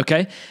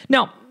 okay?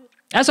 Now,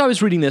 as I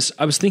was reading this,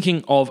 I was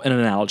thinking of an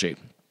analogy.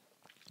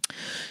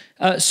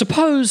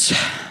 Suppose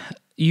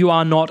you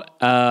are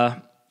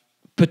not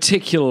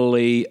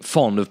particularly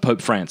fond of Pope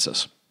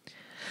Francis,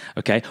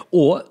 okay?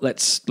 Or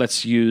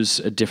let's use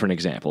a different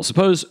example.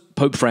 Suppose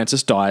Pope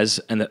Francis dies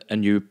and a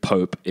new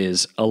pope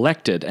is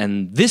elected,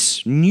 and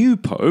this new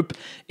pope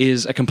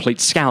is a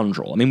complete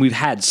scoundrel. I mean, we've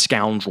had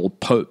scoundrel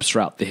popes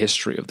throughout the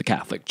history of the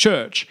Catholic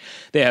Church.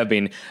 There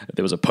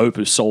was a pope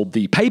who sold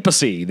the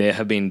papacy. There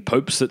have been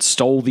popes that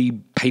stole the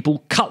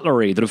papal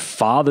cutlery, that have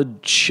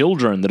fathered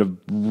children, that have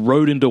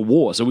rode into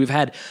war. So we've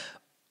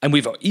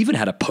even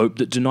had a pope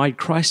that denied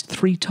Christ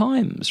 3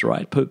 times,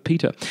 right? Pope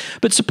Peter.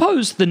 But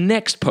suppose the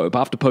next pope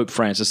after Pope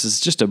Francis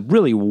is just a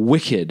really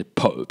wicked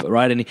pope,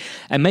 right?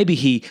 And maybe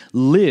he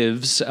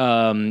lives,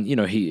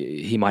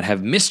 he might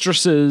have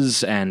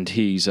mistresses, and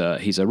he's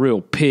a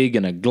real pig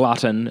and a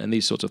glutton and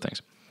these sorts of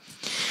things.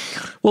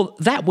 Well,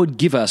 that would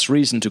give us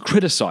reason to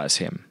criticize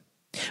him.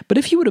 But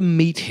if you were to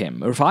meet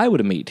him, or if I were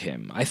to meet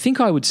him, I think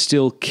I would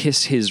still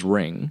kiss his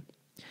ring.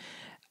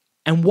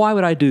 And why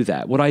would I do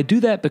that? Would I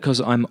do that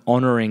because I'm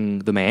honoring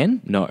the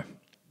man? No.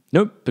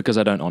 Nope, because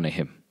I don't honor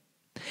him.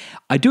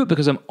 I do it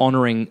because I'm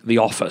honoring the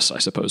office, I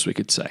suppose we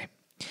could say.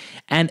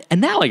 And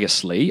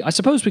analogously, I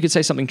suppose we could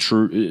say something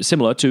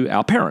similar to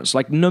our parents.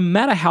 Like, no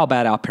matter how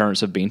bad our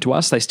parents have been to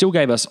us, they still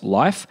gave us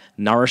life,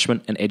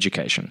 nourishment, and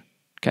education,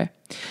 okay?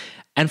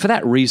 And for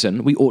that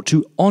reason, we ought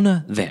to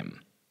honor them,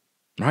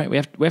 right? We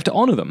have to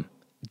honor them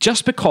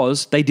just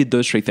because they did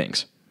those 3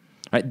 things,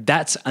 right?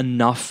 That's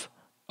enough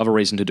of a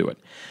reason to do it.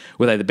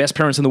 Were they the best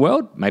parents in the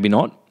world? Maybe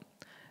not.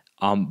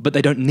 But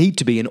they don't need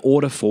to be in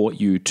order for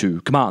you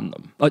to command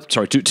them.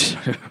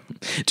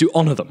 To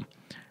honor them,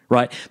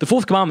 right? The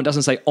fourth commandment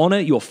doesn't say honor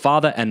your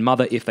father and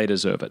mother if they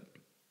deserve it.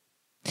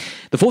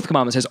 The fourth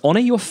commandment says honor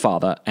your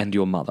father and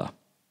your mother,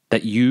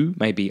 that you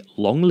may be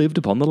long-lived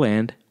upon the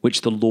land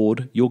which the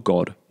Lord your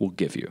God will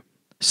give you.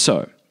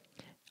 So,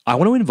 I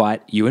want to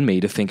invite you and me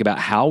to think about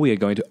how we are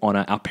going to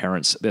honor our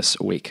parents this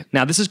week.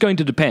 Now, this is going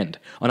to depend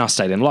on our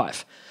state in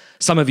life.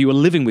 Some of you are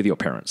living with your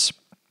parents.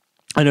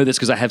 I know this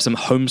because I have some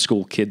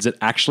homeschool kids that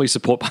actually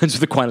support Pints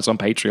with Aquinas on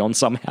Patreon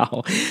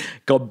somehow.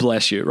 God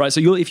bless you, right? So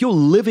if you're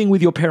living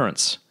with your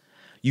parents,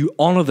 you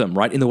honor them,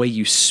 right, in the way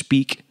you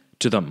speak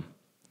to them,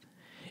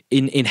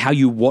 in how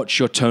you watch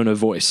your tone of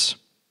voice,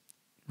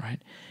 right?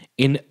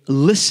 In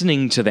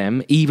listening to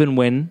them even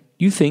when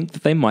you think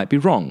that they might be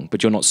wrong,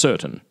 but you're not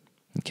certain,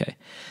 okay?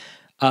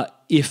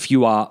 If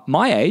you are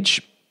my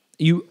age,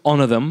 you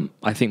honor them.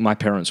 I think my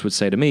parents would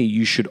say to me,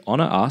 you should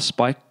honor us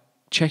by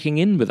checking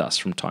in with us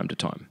from time to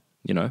time,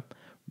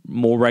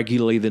 more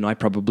regularly than I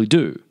probably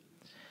do.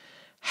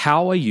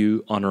 How are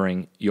you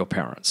honoring your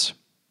parents?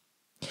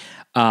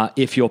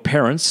 If your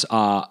parents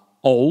are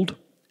old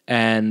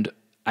and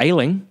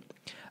ailing,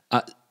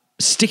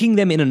 sticking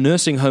them in a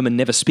nursing home and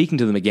never speaking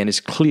to them again is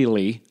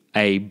clearly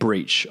a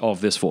breach of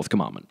this fourth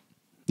commandment.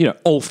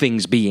 All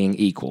things being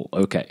equal,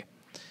 okay.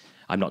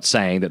 I'm not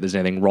saying that there's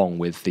anything wrong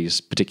with these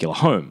particular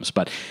homes,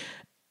 but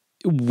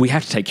we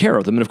have to take care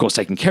of them. And of course,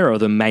 taking care of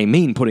them may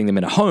mean putting them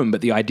in a home,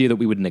 but the idea that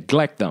we would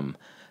neglect them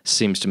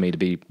seems to me to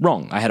be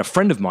wrong. I had a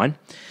friend of mine,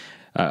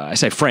 I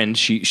say friend,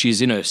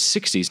 she's in her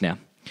 60s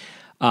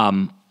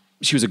now.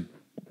 She was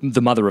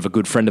the mother of a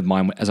good friend of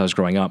mine as I was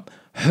growing up.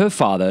 Her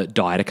father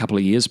died a couple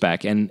of years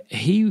back, and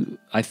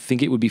I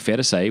think it would be fair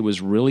to say,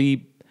 was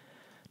really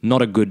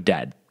not a good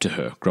dad to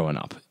her growing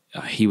up.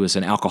 He was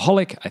an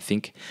alcoholic, I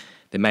think.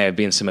 There may have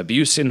been some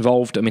abuse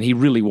involved. I mean, he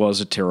really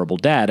was a terrible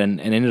dad and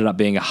ended up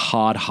being a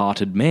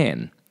hard-hearted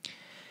man.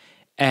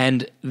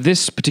 And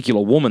this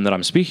particular woman that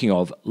I'm speaking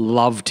of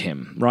loved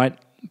him, right?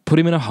 Put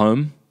him in a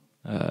home,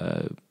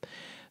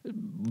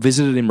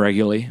 visited him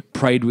regularly,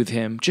 prayed with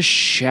him, just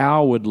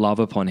showered love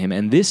upon him.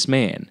 And this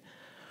man,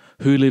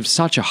 who lived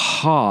such a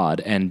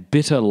hard and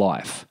bitter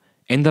life,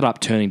 ended up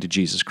turning to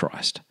Jesus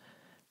Christ.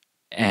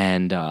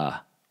 And,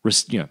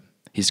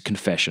 his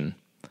confession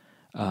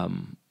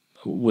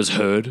was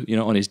heard,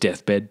 on his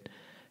deathbed,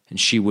 and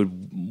she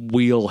would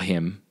wheel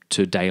him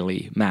to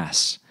daily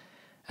mass.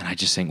 And I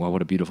just think, well,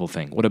 what a beautiful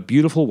thing. What a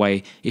beautiful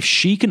way, if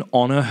she can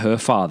honor her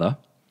father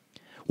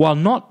while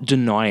not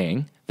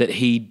denying that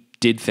he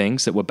did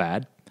things that were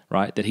bad,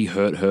 right? That he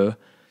hurt her,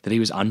 that he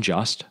was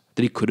unjust,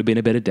 that he could have been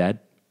a better dad.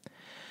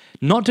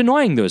 Not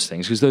denying those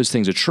things, because those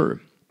things are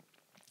true,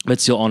 but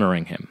still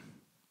honoring him.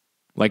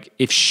 Like,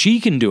 if she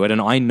can do it,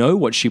 and I know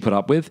what she put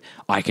up with,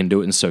 I can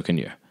do it, and so can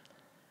you.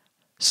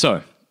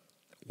 So,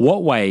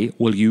 what way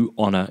will you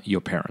honor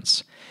your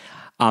parents?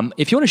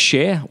 If you want to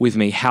share with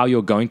me how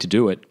you're going to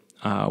do it,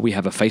 we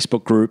have a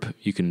Facebook group.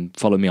 You can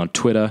follow me on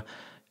Twitter.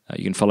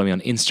 You can follow me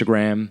on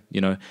Instagram.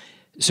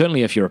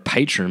 Certainly if you're a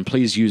patron,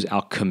 please use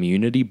our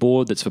community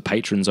board that's for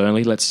patrons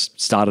only. Let's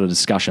start a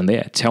discussion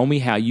there. Tell me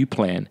how you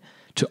plan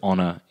to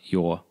honor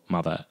your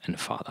mother and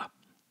father.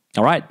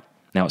 All right,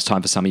 now it's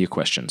time for some of your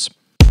questions.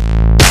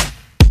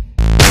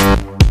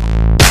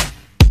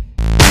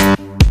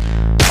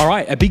 All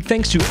right, a big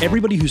thanks to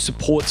everybody who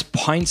supports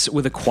Pints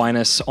with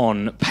Aquinas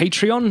on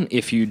Patreon.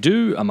 If you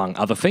do, among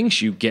other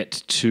things, you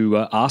get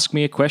to ask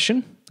me a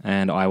question,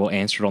 and I will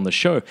answer it on the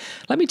show.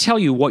 Let me tell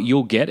you what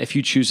you'll get if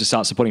you choose to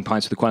start supporting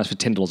Pints with Aquinas for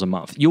 $10 a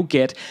month. You'll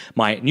get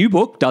my new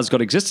book, Does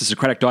God Exist? A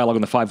Socratic Dialogue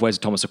on the 5 Ways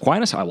of Thomas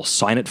Aquinas. I will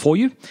sign it for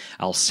you.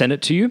 I'll send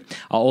it to you.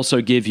 I'll also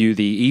give you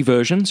the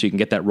e-version, so you can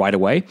get that right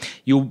away.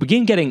 You'll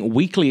begin getting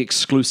weekly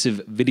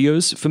exclusive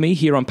videos for me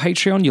here on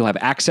Patreon. You'll have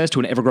access to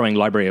an ever-growing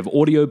library of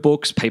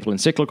audiobooks, papal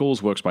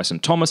encyclicals, works by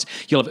St. Thomas.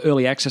 You'll have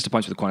early access to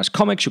Pints with Aquinas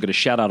comics. You'll get a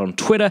shout-out on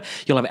Twitter.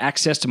 You'll have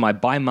access to my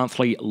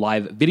bi-monthly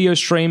live video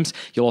streams.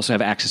 You'll also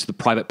have access to the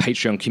private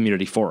Patreon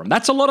community forum.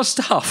 That's a lot of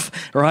stuff,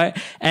 right?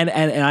 And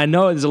I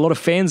know there's a lot of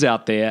fans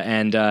out there,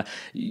 and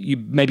you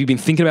maybe been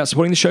thinking about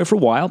supporting the show for a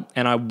while,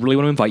 and I really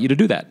want to invite you to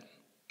do that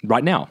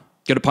right now.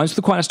 Go to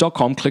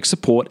pintswithaquinas.com, click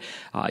support.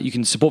 You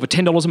can support for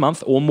 $10 a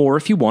month or more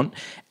if you want,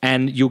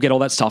 and you'll get all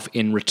that stuff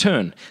in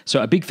return.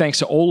 So a big thanks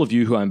to all of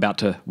you who I'm about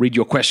to read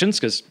your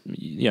questions, because,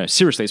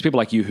 seriously, it's people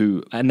like you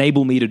who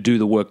enable me to do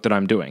the work that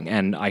I'm doing,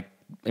 and I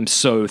am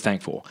so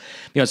thankful.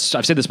 I've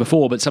said this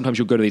before, but sometimes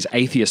you'll go to these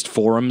atheist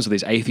forums or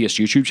these atheist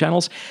YouTube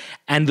channels,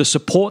 and the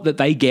support that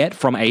they get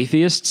from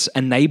atheists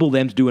enable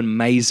them to do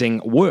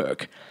amazing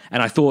work.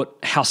 And I thought,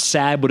 how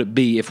sad would it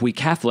be if we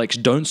Catholics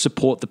don't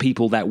support the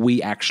people that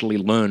we actually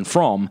learn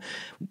from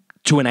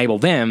to enable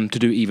them to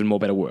do even more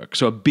better work?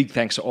 So a big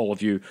thanks to all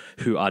of you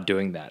who are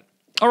doing that.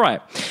 All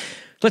right,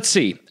 let's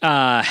see.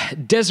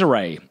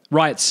 Desiree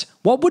writes,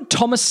 what would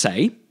Thomas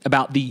say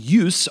about the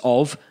use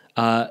of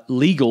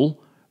legal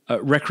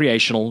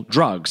recreational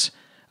drugs,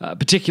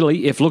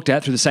 particularly if looked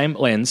at through the same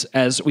lens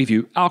as we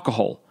view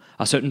alcohol?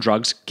 Are certain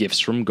drugs gifts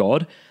from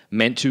God,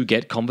 meant to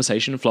get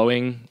conversation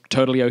flowing,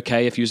 totally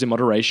okay if used in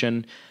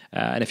moderation,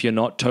 and if you're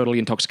not totally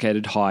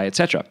intoxicated, high,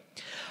 etc.?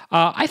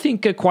 I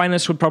think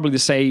Aquinas would probably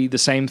say the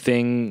same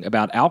thing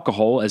about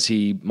alcohol as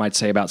he might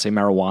say about, say,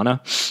 marijuana.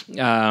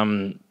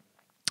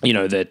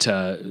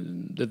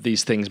 That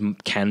these things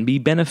can be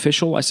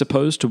beneficial, I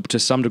suppose, to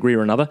some degree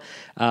or another,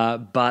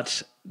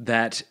 but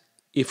that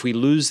if we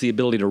lose the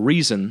ability to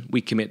reason,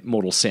 we commit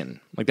mortal sin.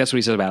 Like, that's what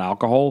he says about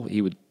alcohol.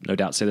 He would no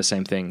doubt say the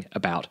same thing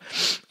about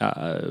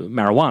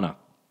marijuana.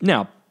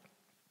 Now,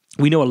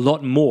 we know a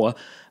lot more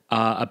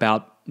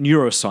about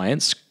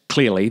neuroscience,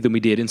 clearly, than we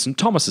did in St.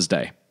 Thomas's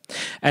day.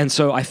 And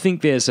so I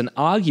think there's an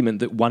argument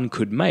that one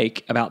could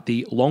make about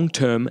the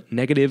long-term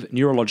negative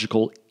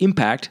neurological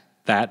impact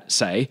that,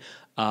 say,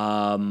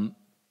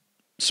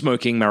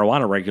 smoking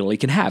marijuana regularly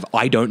can have.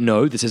 I don't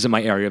know. This isn't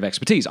my area of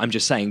expertise. I'm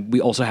just saying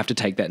we also have to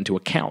take that into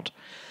account.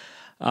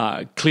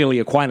 Clearly,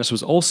 Aquinas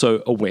was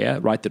also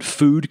aware, right, that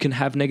food can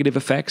have negative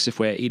effects if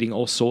we're eating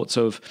all sorts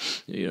of,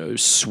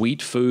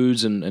 sweet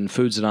foods and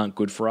foods that aren't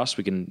good for us.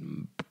 We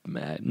can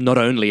not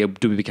only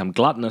do we become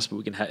gluttonous, but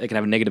it can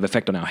have a negative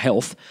effect on our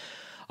health.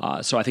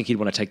 So I think he'd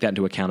want to take that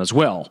into account as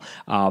well.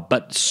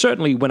 But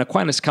certainly when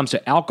Aquinas comes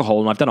to alcohol,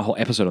 and I've done a whole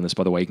episode on this,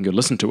 by the way, you can go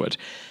listen to it,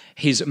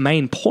 his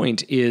main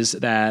point is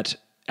that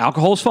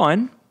alcohol is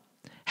fine.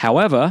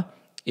 However,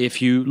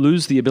 if you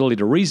lose the ability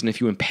to reason, if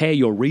you impair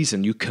your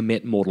reason, you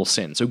commit mortal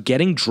sin. So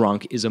getting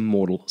drunk is a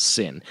mortal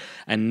sin.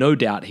 And no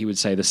doubt he would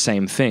say the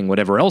same thing,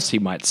 whatever else he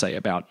might say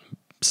about,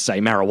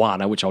 say,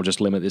 marijuana, which I'll just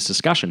limit this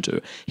discussion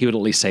to. He would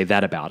at least say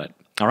that about it.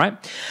 All right?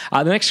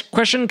 The next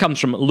question comes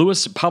from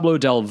Luis Pablo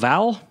del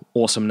Val.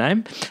 Awesome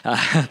name.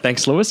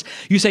 Thanks, Lewis.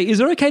 You say, is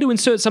it okay to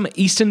insert some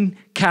Eastern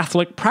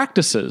Catholic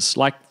practices,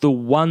 like the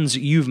ones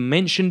you've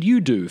mentioned you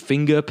do,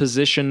 finger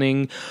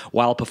positioning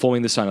while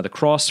performing the sign of the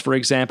cross, for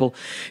example?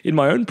 In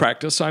my own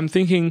practice, I'm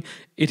thinking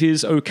it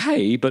is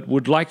okay, but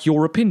would like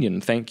your opinion.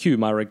 Thank you.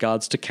 My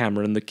regards to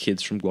Cameron and the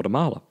kids from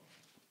Guatemala.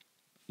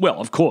 Well,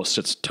 of course,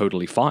 it's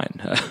totally fine.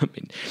 I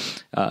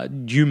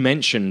mean, you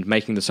mentioned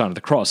making the sign of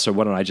the cross, so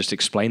why don't I just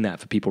explain that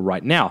for people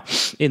right now?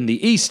 In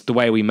the East, the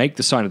way we make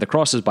the sign of the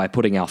cross is by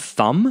putting our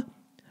thumb,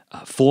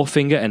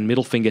 forefinger, and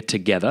middle finger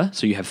together.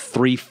 So you have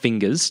 3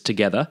 fingers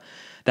together.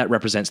 That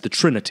represents the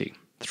Trinity.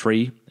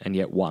 3 and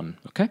yet 1,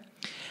 okay?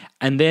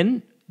 And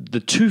then the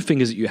 2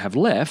 fingers that you have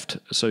left,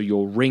 so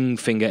your ring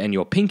finger and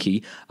your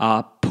pinky,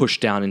 are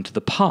pushed down into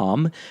the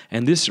palm,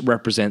 and this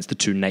represents the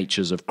 2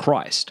 natures of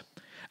Christ.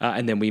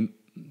 And then we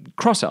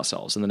cross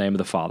ourselves in the name of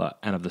the Father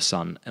and of the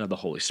Son and of the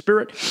Holy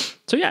Spirit.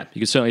 So yeah, you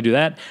can certainly do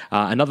that.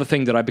 Another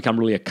thing that I've become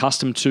really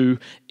accustomed to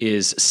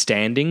is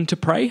standing to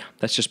pray.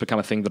 That's just become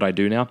a thing that I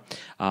do now.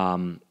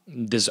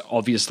 There's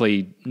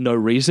obviously no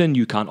reason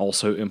you can't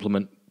also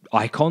implement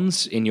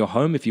icons in your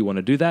home if you want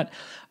to do that.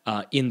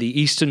 In the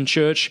Eastern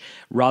Church,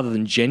 rather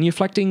than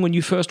genuflecting when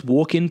you first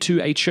walk into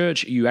a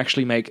church, you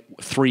actually make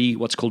 3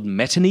 what's called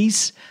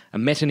metanies. A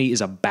metany is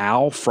a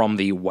bow from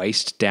the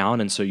waist down,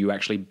 and so you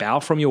actually bow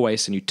from your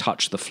waist and you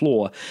touch the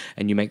floor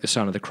and you make the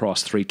sign of the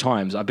cross 3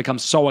 times. I've become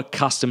so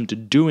accustomed to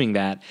doing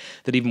that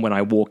even when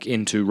I walk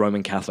into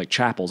Roman Catholic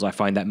chapels, I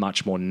find that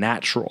much more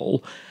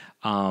natural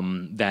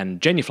than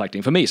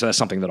genuflecting for me. So that's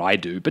something that I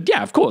do. But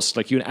yeah, of course,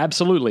 like you can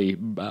absolutely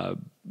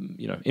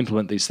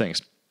implement these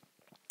things.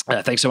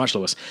 Thanks so much,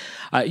 Lewis.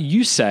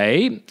 You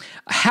say,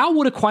 how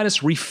would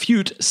Aquinas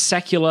refute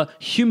secular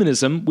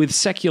humanism with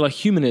secular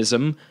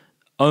humanism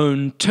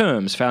own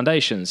terms,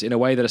 foundations, in a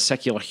way that a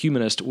secular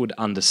humanist would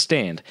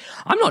understand?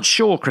 I'm not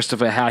sure,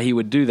 Christopher, how he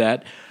would do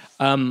that.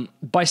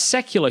 By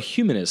secular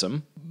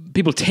humanism,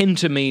 people tend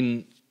to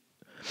mean,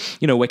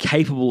 we're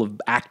capable of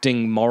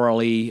acting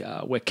morally,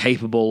 we're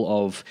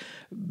capable of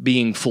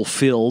being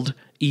fulfilled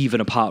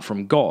even apart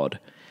from God.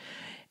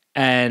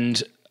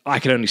 And I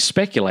can only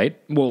speculate.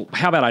 Well,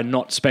 how about I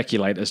not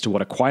speculate as to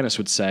what Aquinas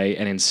would say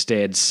and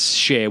instead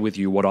share with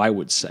you what I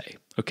would say?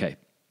 Okay.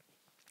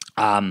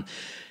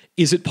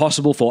 Is it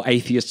possible for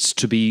atheists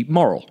to be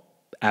moral?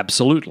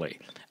 Absolutely.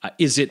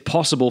 Is it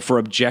possible for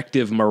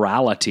objective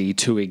morality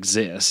to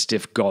exist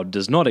if God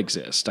does not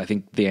exist? I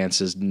think the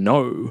answer is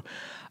no.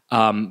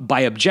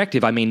 By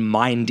objective, I mean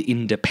mind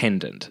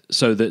independent,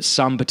 so that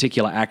some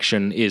particular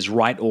action is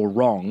right or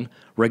wrong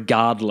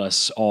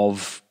regardless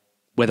of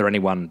whether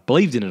anyone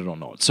believed in it or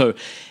not. So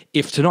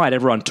if tonight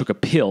everyone took a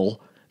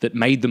pill that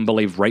made them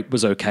believe rape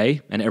was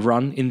okay, and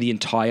everyone in the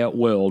entire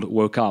world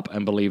woke up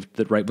and believed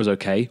that rape was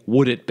okay,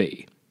 would it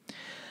be?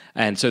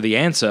 And so the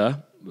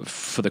answer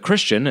for the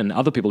Christian and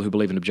other people who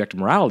believe in objective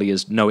morality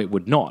is no, it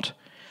would not.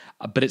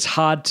 But it's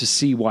hard to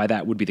see why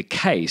that would be the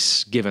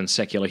case given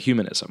secular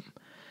humanism.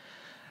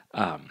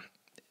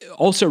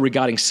 Also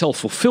regarding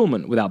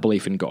self-fulfillment without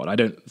belief in God, I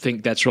don't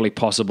think that's really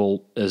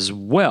possible as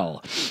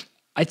well.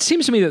 It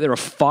seems to me that there are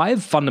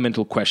 5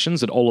 fundamental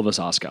questions that all of us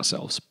ask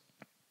ourselves,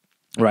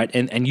 right?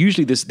 And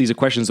usually these are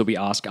questions that we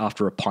ask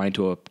after a pint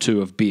or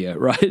 2 of beer,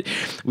 right?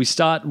 We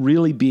start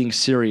really being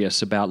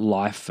serious about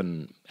life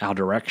and our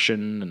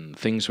direction and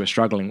things we're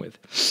struggling with.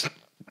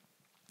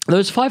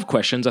 Those 5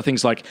 questions are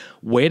things like,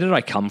 where did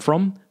I come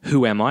from?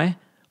 Who am I?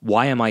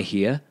 Why am I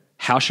here?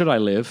 How should I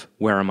live?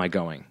 Where am I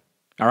going?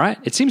 All right?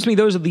 It seems to me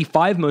those are the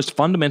 5 most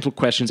fundamental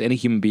questions any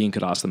human being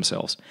could ask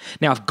themselves.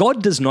 Now, if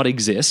God does not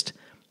exist,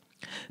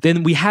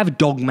 then we have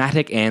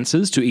dogmatic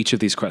answers to each of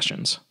these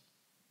questions.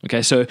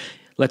 Okay, so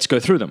let's go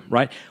through them,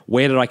 right?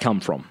 Where did I come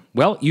from?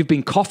 Well, you've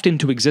been coughed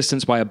into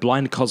existence by a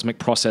blind cosmic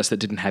process that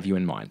didn't have you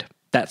in mind.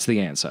 That's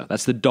the answer.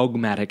 That's the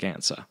dogmatic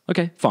answer.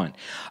 Okay, fine.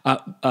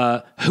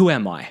 Who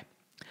am I?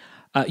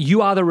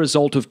 You are the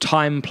result of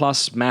time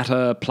plus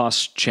matter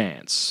plus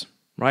chance.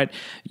 Right?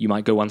 You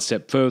might go one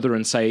step further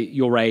and say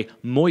you're a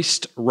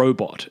moist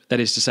robot.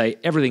 That is to say,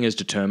 everything is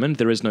determined.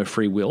 There is no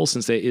free will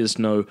since there is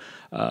no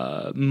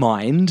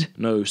mind,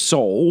 no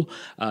soul.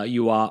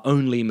 You are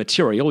only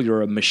material.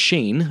 You're a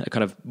machine, a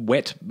kind of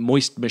wet,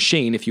 moist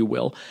machine, if you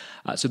will.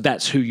 So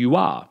that's who you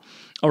are.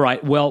 All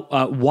right, well,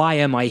 why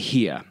am I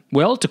here?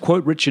 Well, to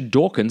quote Richard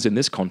Dawkins in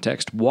this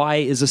context, why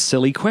is a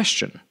silly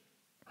question.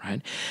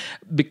 Right?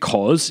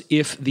 Because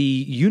if the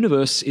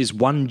universe is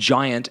one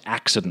giant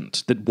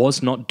accident that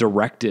was not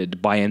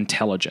directed by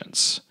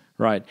intelligence,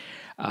 right,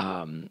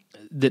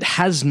 that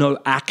has no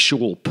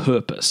actual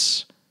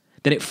purpose,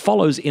 then it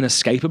follows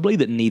inescapably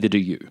that neither do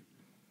you.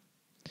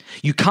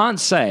 You can't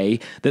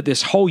say that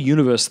this whole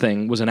universe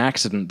thing was an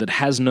accident that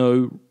has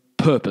no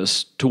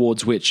purpose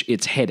towards which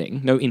it's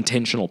heading, no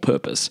intentional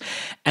purpose,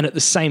 and at the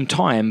same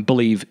time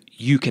believe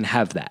you can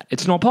have that.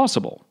 It's not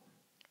possible.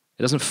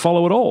 It doesn't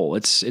follow at all.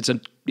 It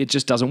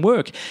just doesn't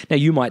work. Now,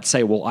 you might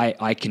say, well,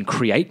 I can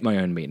create my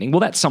own meaning.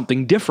 Well, that's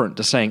something different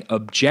to saying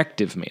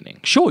objective meaning.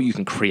 Sure, you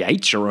can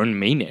create your own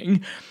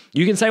meaning.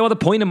 You can say, well, the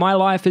point of my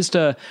life is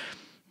to,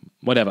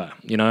 whatever,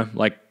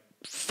 like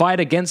fight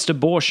against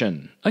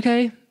abortion.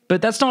 Okay,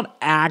 but that's not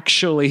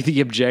actually the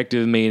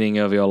objective meaning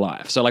of your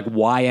life. So, like,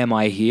 why am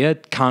I here?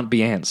 Can't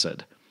be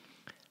answered.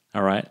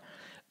 All right?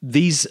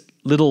 These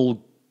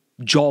little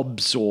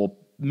jobs or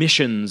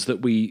missions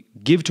that we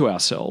give to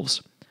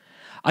ourselves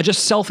are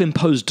just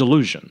self-imposed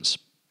delusions,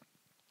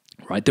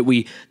 right? That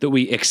we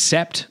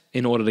accept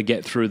in order to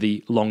get through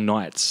the long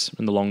nights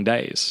and the long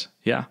days.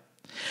 Yeah.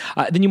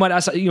 Then you might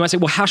say,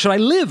 well, how should I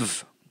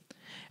live?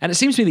 And it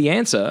seems to me the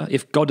answer,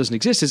 if God doesn't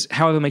exist, is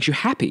however makes you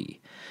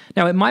happy.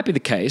 Now, it might be the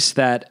case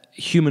that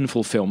human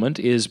fulfillment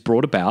is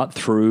brought about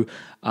through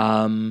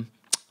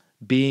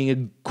being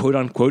a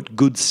quote-unquote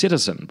good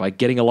citizen, by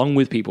getting along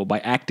with people, by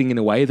acting in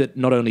a way that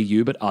not only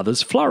you but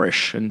others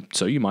flourish, and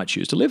so you might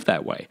choose to live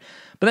that way.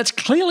 But that's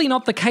clearly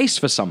not the case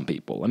for some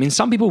people. I mean,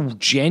 some people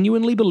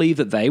genuinely believe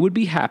that they would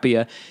be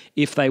happier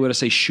if they were to,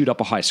 say, shoot up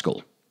a high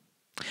school,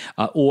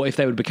 or if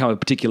they would become a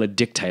particular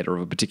dictator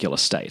of a particular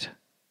state.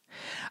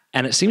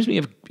 And it seems to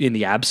me, in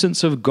the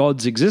absence of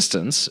God's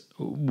existence,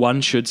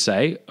 one should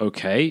say,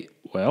 okay,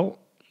 well,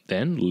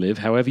 then live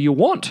however you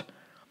want.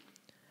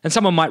 And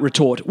someone might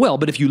retort, well,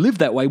 but if you live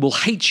that way, we'll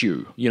hate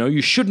you.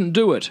 You shouldn't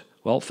do it.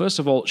 Well, first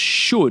of all,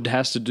 should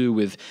has to do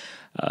with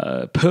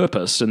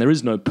purpose, and there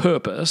is no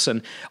purpose,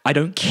 and I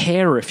don't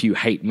care if you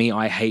hate me,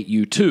 I hate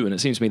you too, and it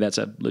seems to me that's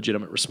a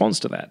legitimate response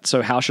to that.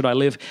 So how should I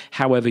live?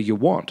 However you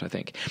want, I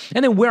think.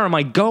 And then where am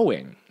I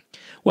going?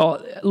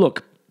 Well,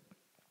 look,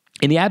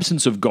 in the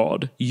absence of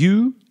God,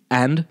 you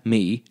and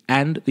me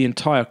and the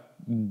entire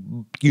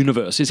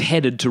universe is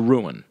headed to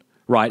ruin,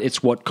 right?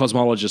 It's what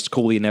cosmologists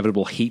call the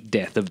inevitable heat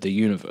death of the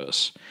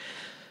universe.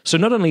 So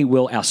not only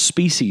will our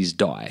species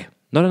die,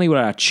 not only will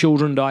our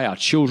children die, our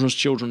children's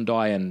children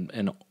die,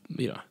 and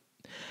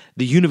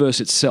the universe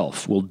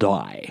itself will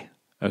die,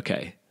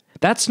 okay?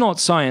 That's not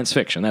science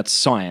fiction, that's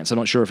science. I'm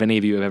not sure if any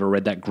of you have ever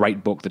read that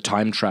great book, The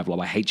Time Traveler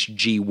by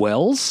H.G.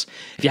 Wells.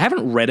 If you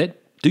haven't read it,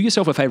 do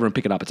yourself a favor and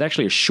pick it up. It's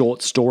actually a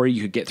short story.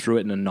 You could get through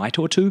it in a night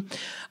or two.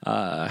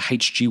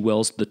 H.G.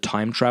 Wells, The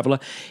Time Traveler.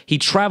 He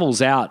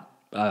travels out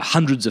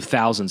hundreds of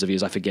thousands of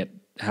years, I forget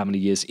how many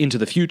years, into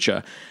the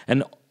future,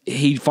 and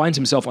he finds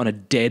himself on a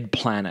dead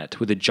planet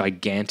with a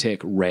gigantic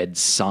red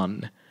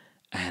sun,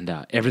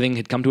 and everything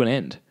had come to an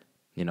end,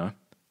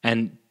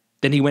 And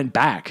then he went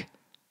back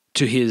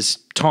to his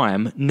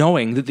time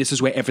knowing that this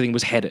is where everything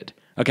was headed,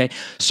 okay?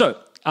 So,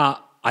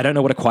 I don't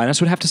know what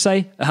Aquinas would have to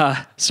say,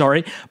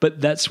 sorry,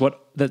 but that's what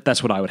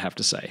I would have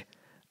to say.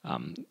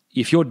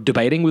 If you're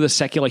debating with a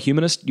secular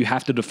humanist, you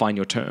have to define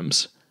your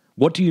terms.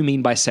 What do you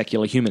mean by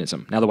secular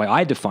humanism? Now, the way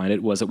I defined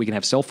it was that we can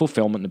have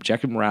self-fulfillment and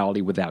objective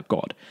morality without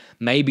God.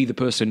 Maybe the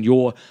person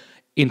you're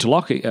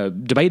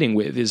debating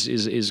with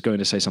is going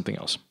to say something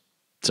else.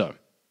 So,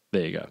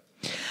 there you go.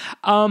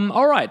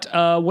 All right,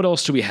 what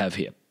else do we have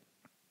here?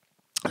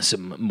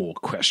 Some more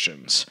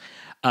questions.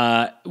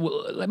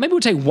 Maybe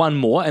we'll take one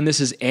more, and this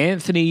is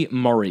Anthony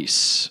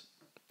Maurice.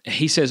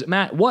 He says,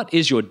 Matt, what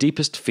is your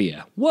deepest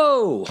fear?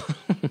 Whoa!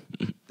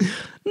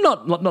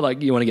 Not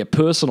like you want to get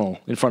personal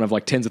in front of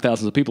like tens of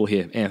thousands of people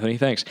here, Anthony,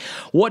 thanks.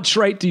 What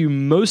trait do you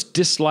most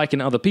dislike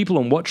in other people,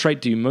 and what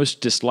trait do you most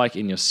dislike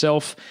in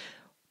yourself?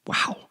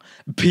 Wow.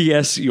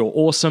 P.S. You're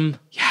awesome.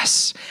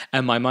 Yes.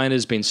 And my mind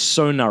has been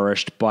so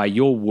nourished by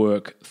your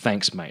work.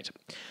 Thanks, mate.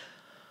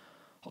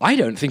 I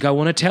don't think I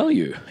want to tell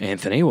you,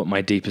 Anthony, what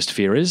my deepest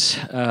fear is,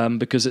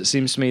 because it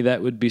seems to me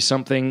that would be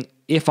something,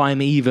 if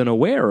I'm even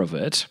aware of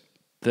it,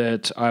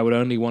 that I would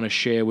only want to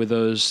share with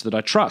those that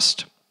I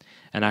trust.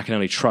 And I can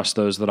only trust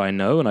those that I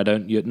know, and I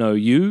don't yet know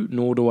you,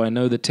 nor do I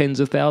know the tens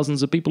of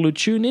thousands of people who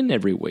tune in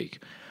every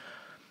week.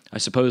 I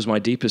suppose my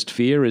deepest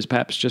fear is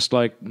perhaps just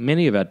like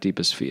many of our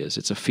deepest fears.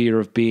 It's a fear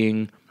of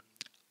being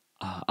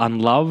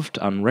unloved,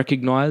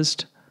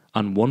 unrecognized,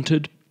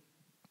 unwanted.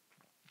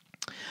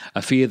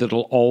 A fear that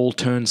it'll all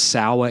turn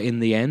sour in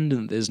the end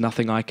and there's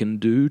nothing I can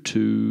do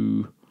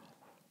to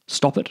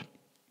stop it.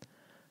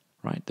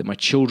 Right? That my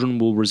children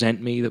will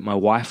resent me, that my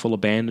wife will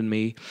abandon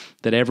me,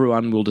 that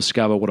everyone will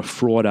discover what a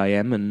fraud I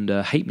am and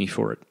hate me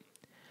for it.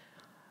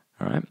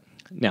 All right?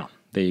 Now,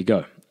 there you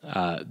go.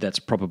 That's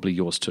probably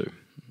yours too.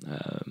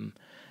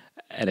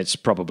 And it's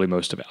probably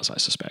most of ours, I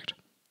suspect.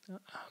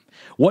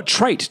 What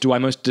trait do I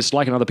most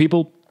dislike in other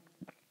people?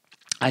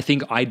 I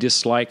think I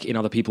dislike in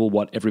other people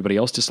what everybody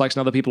else dislikes in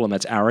other people, and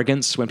that's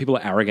arrogance. When people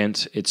are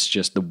arrogant, it's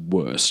just the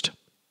worst.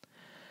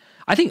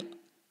 I think,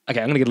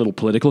 okay, I'm going to get a little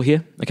political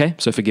here, okay?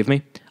 So forgive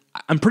me.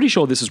 I'm pretty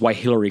sure this is why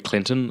Hillary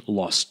Clinton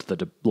lost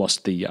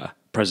the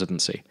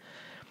presidency.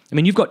 I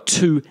mean, you've got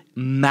two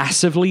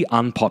massively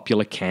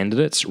unpopular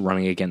candidates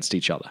running against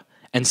each other.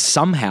 And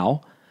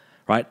somehow,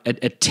 right, a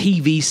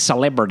TV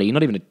celebrity,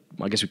 not even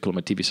I guess we call him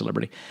a TV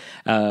celebrity,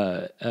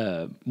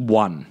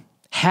 won.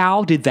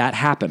 How did that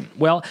happen?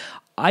 Well,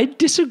 I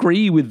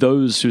disagree with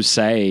those who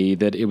say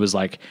that it was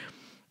like,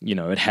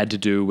 it had to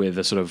do with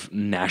a sort of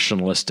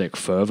nationalistic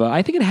fervor.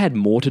 I think it had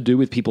more to do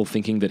with people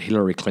thinking that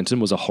Hillary Clinton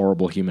was a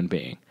horrible human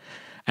being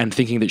and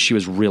thinking that she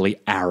was really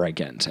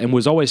arrogant and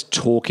was always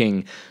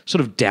talking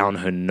sort of down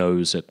her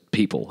nose at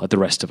people, at the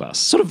rest of us.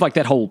 Sort of like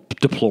that whole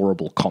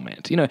deplorable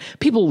comment.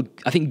 People,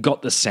 I think,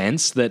 got the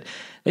sense that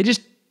they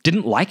just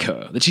didn't like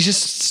her, that she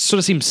just sort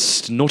of seemed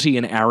snotty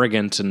and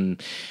arrogant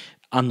and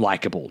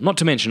unlikable, not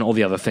to mention all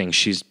the other things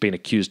she's been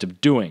accused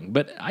of doing.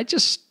 But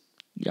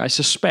I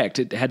suspect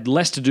it had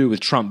less to do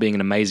with Trump being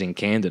an amazing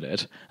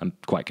candidate, I'm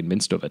quite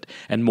convinced of it,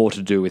 and more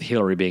to do with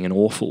Hillary being an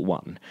awful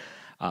one.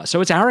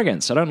 So it's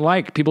arrogance. I don't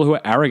like people who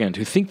are arrogant,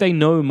 who think they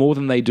know more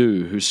than they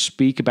do, who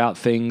speak about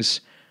things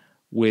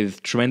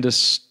with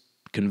tremendous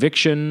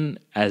conviction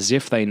as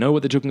if they know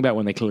what they're talking about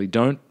when they clearly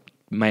don't.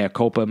 Mea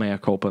culpa, mea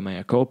culpa,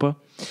 mea culpa.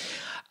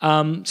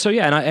 And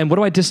what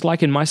do I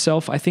dislike in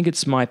myself? I think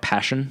it's my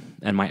passion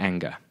and my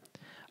anger.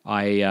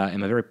 I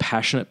am a very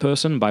passionate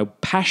person. By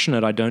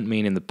passionate, I don't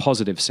mean in the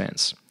positive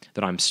sense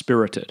that I'm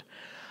spirited.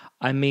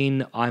 I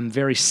mean I'm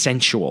very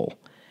sensual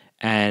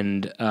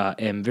and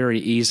am very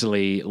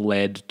easily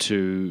led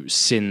to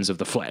sins of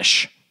the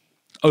flesh,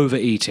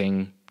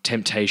 overeating,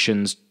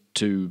 temptations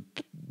to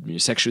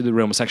the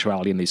realm of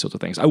sexuality and these sorts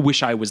of things. I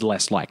wish I was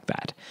less like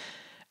that.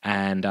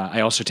 And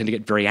I also tend to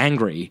get very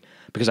angry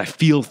because I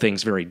feel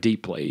things very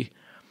deeply.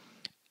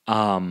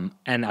 And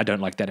I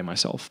don't like that in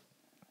myself.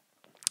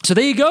 So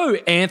there you go,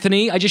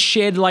 Anthony. I just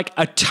shared like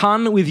a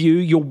ton with you.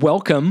 You're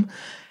welcome.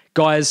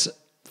 Guys,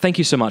 thank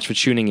you so much for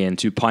tuning in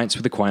to Pints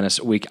with Aquinas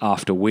week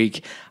after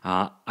week.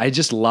 I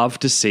just love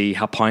to see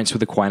how Pints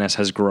with Aquinas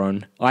has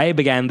grown. I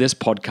began this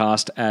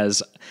podcast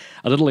as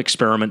a little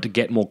experiment to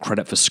get more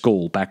credit for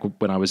school back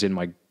when I was in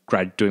my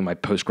doing my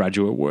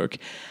postgraduate work.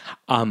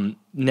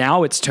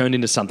 Now it's turned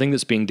into something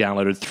that's being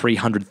downloaded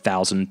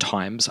 300,000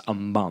 times a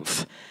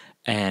month.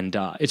 And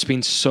it's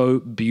been so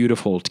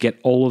beautiful to get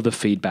all of the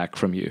feedback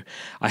from you.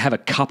 I have a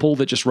couple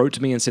that just wrote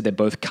to me and said they're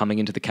both coming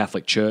into the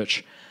Catholic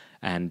Church,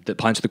 and that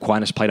Pints with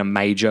Aquinas played a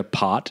major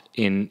part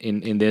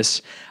in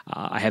this.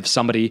 I have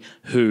somebody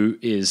who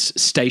is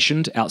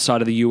stationed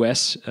outside of the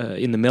US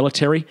in the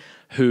military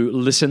who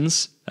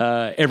listens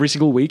every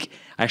single week.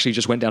 I actually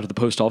just went down to the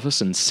post office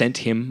and sent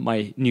him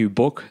my new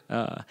book.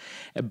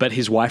 But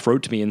his wife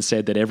wrote to me and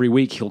said that every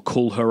week he'll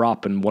call her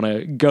up and want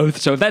to go.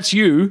 So if that's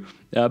you,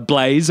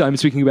 Blaze, I'm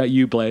speaking about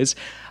you, Blaze,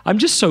 I'm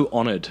just so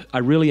honored. I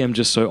really am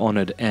just so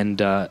honored.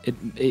 And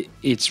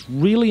it's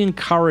really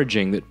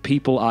encouraging that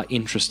people are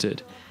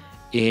interested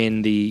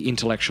in the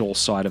intellectual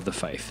side of the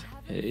faith.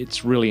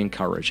 It's really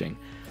encouraging.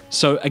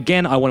 So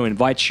again, I want to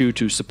invite you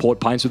to support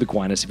Pints with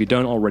Aquinas. If you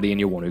don't already and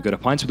you want to, go to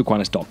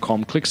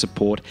pintswithaquinas.com, click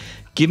support,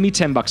 give me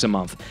 $10 a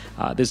month.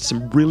 There's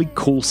some really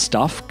cool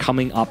stuff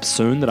coming up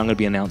soon that I'm going to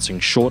be announcing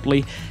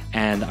shortly,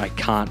 and I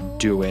can't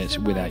do it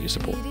without your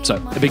support. So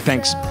a big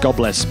thanks. God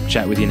bless.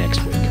 Chat with you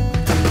next week.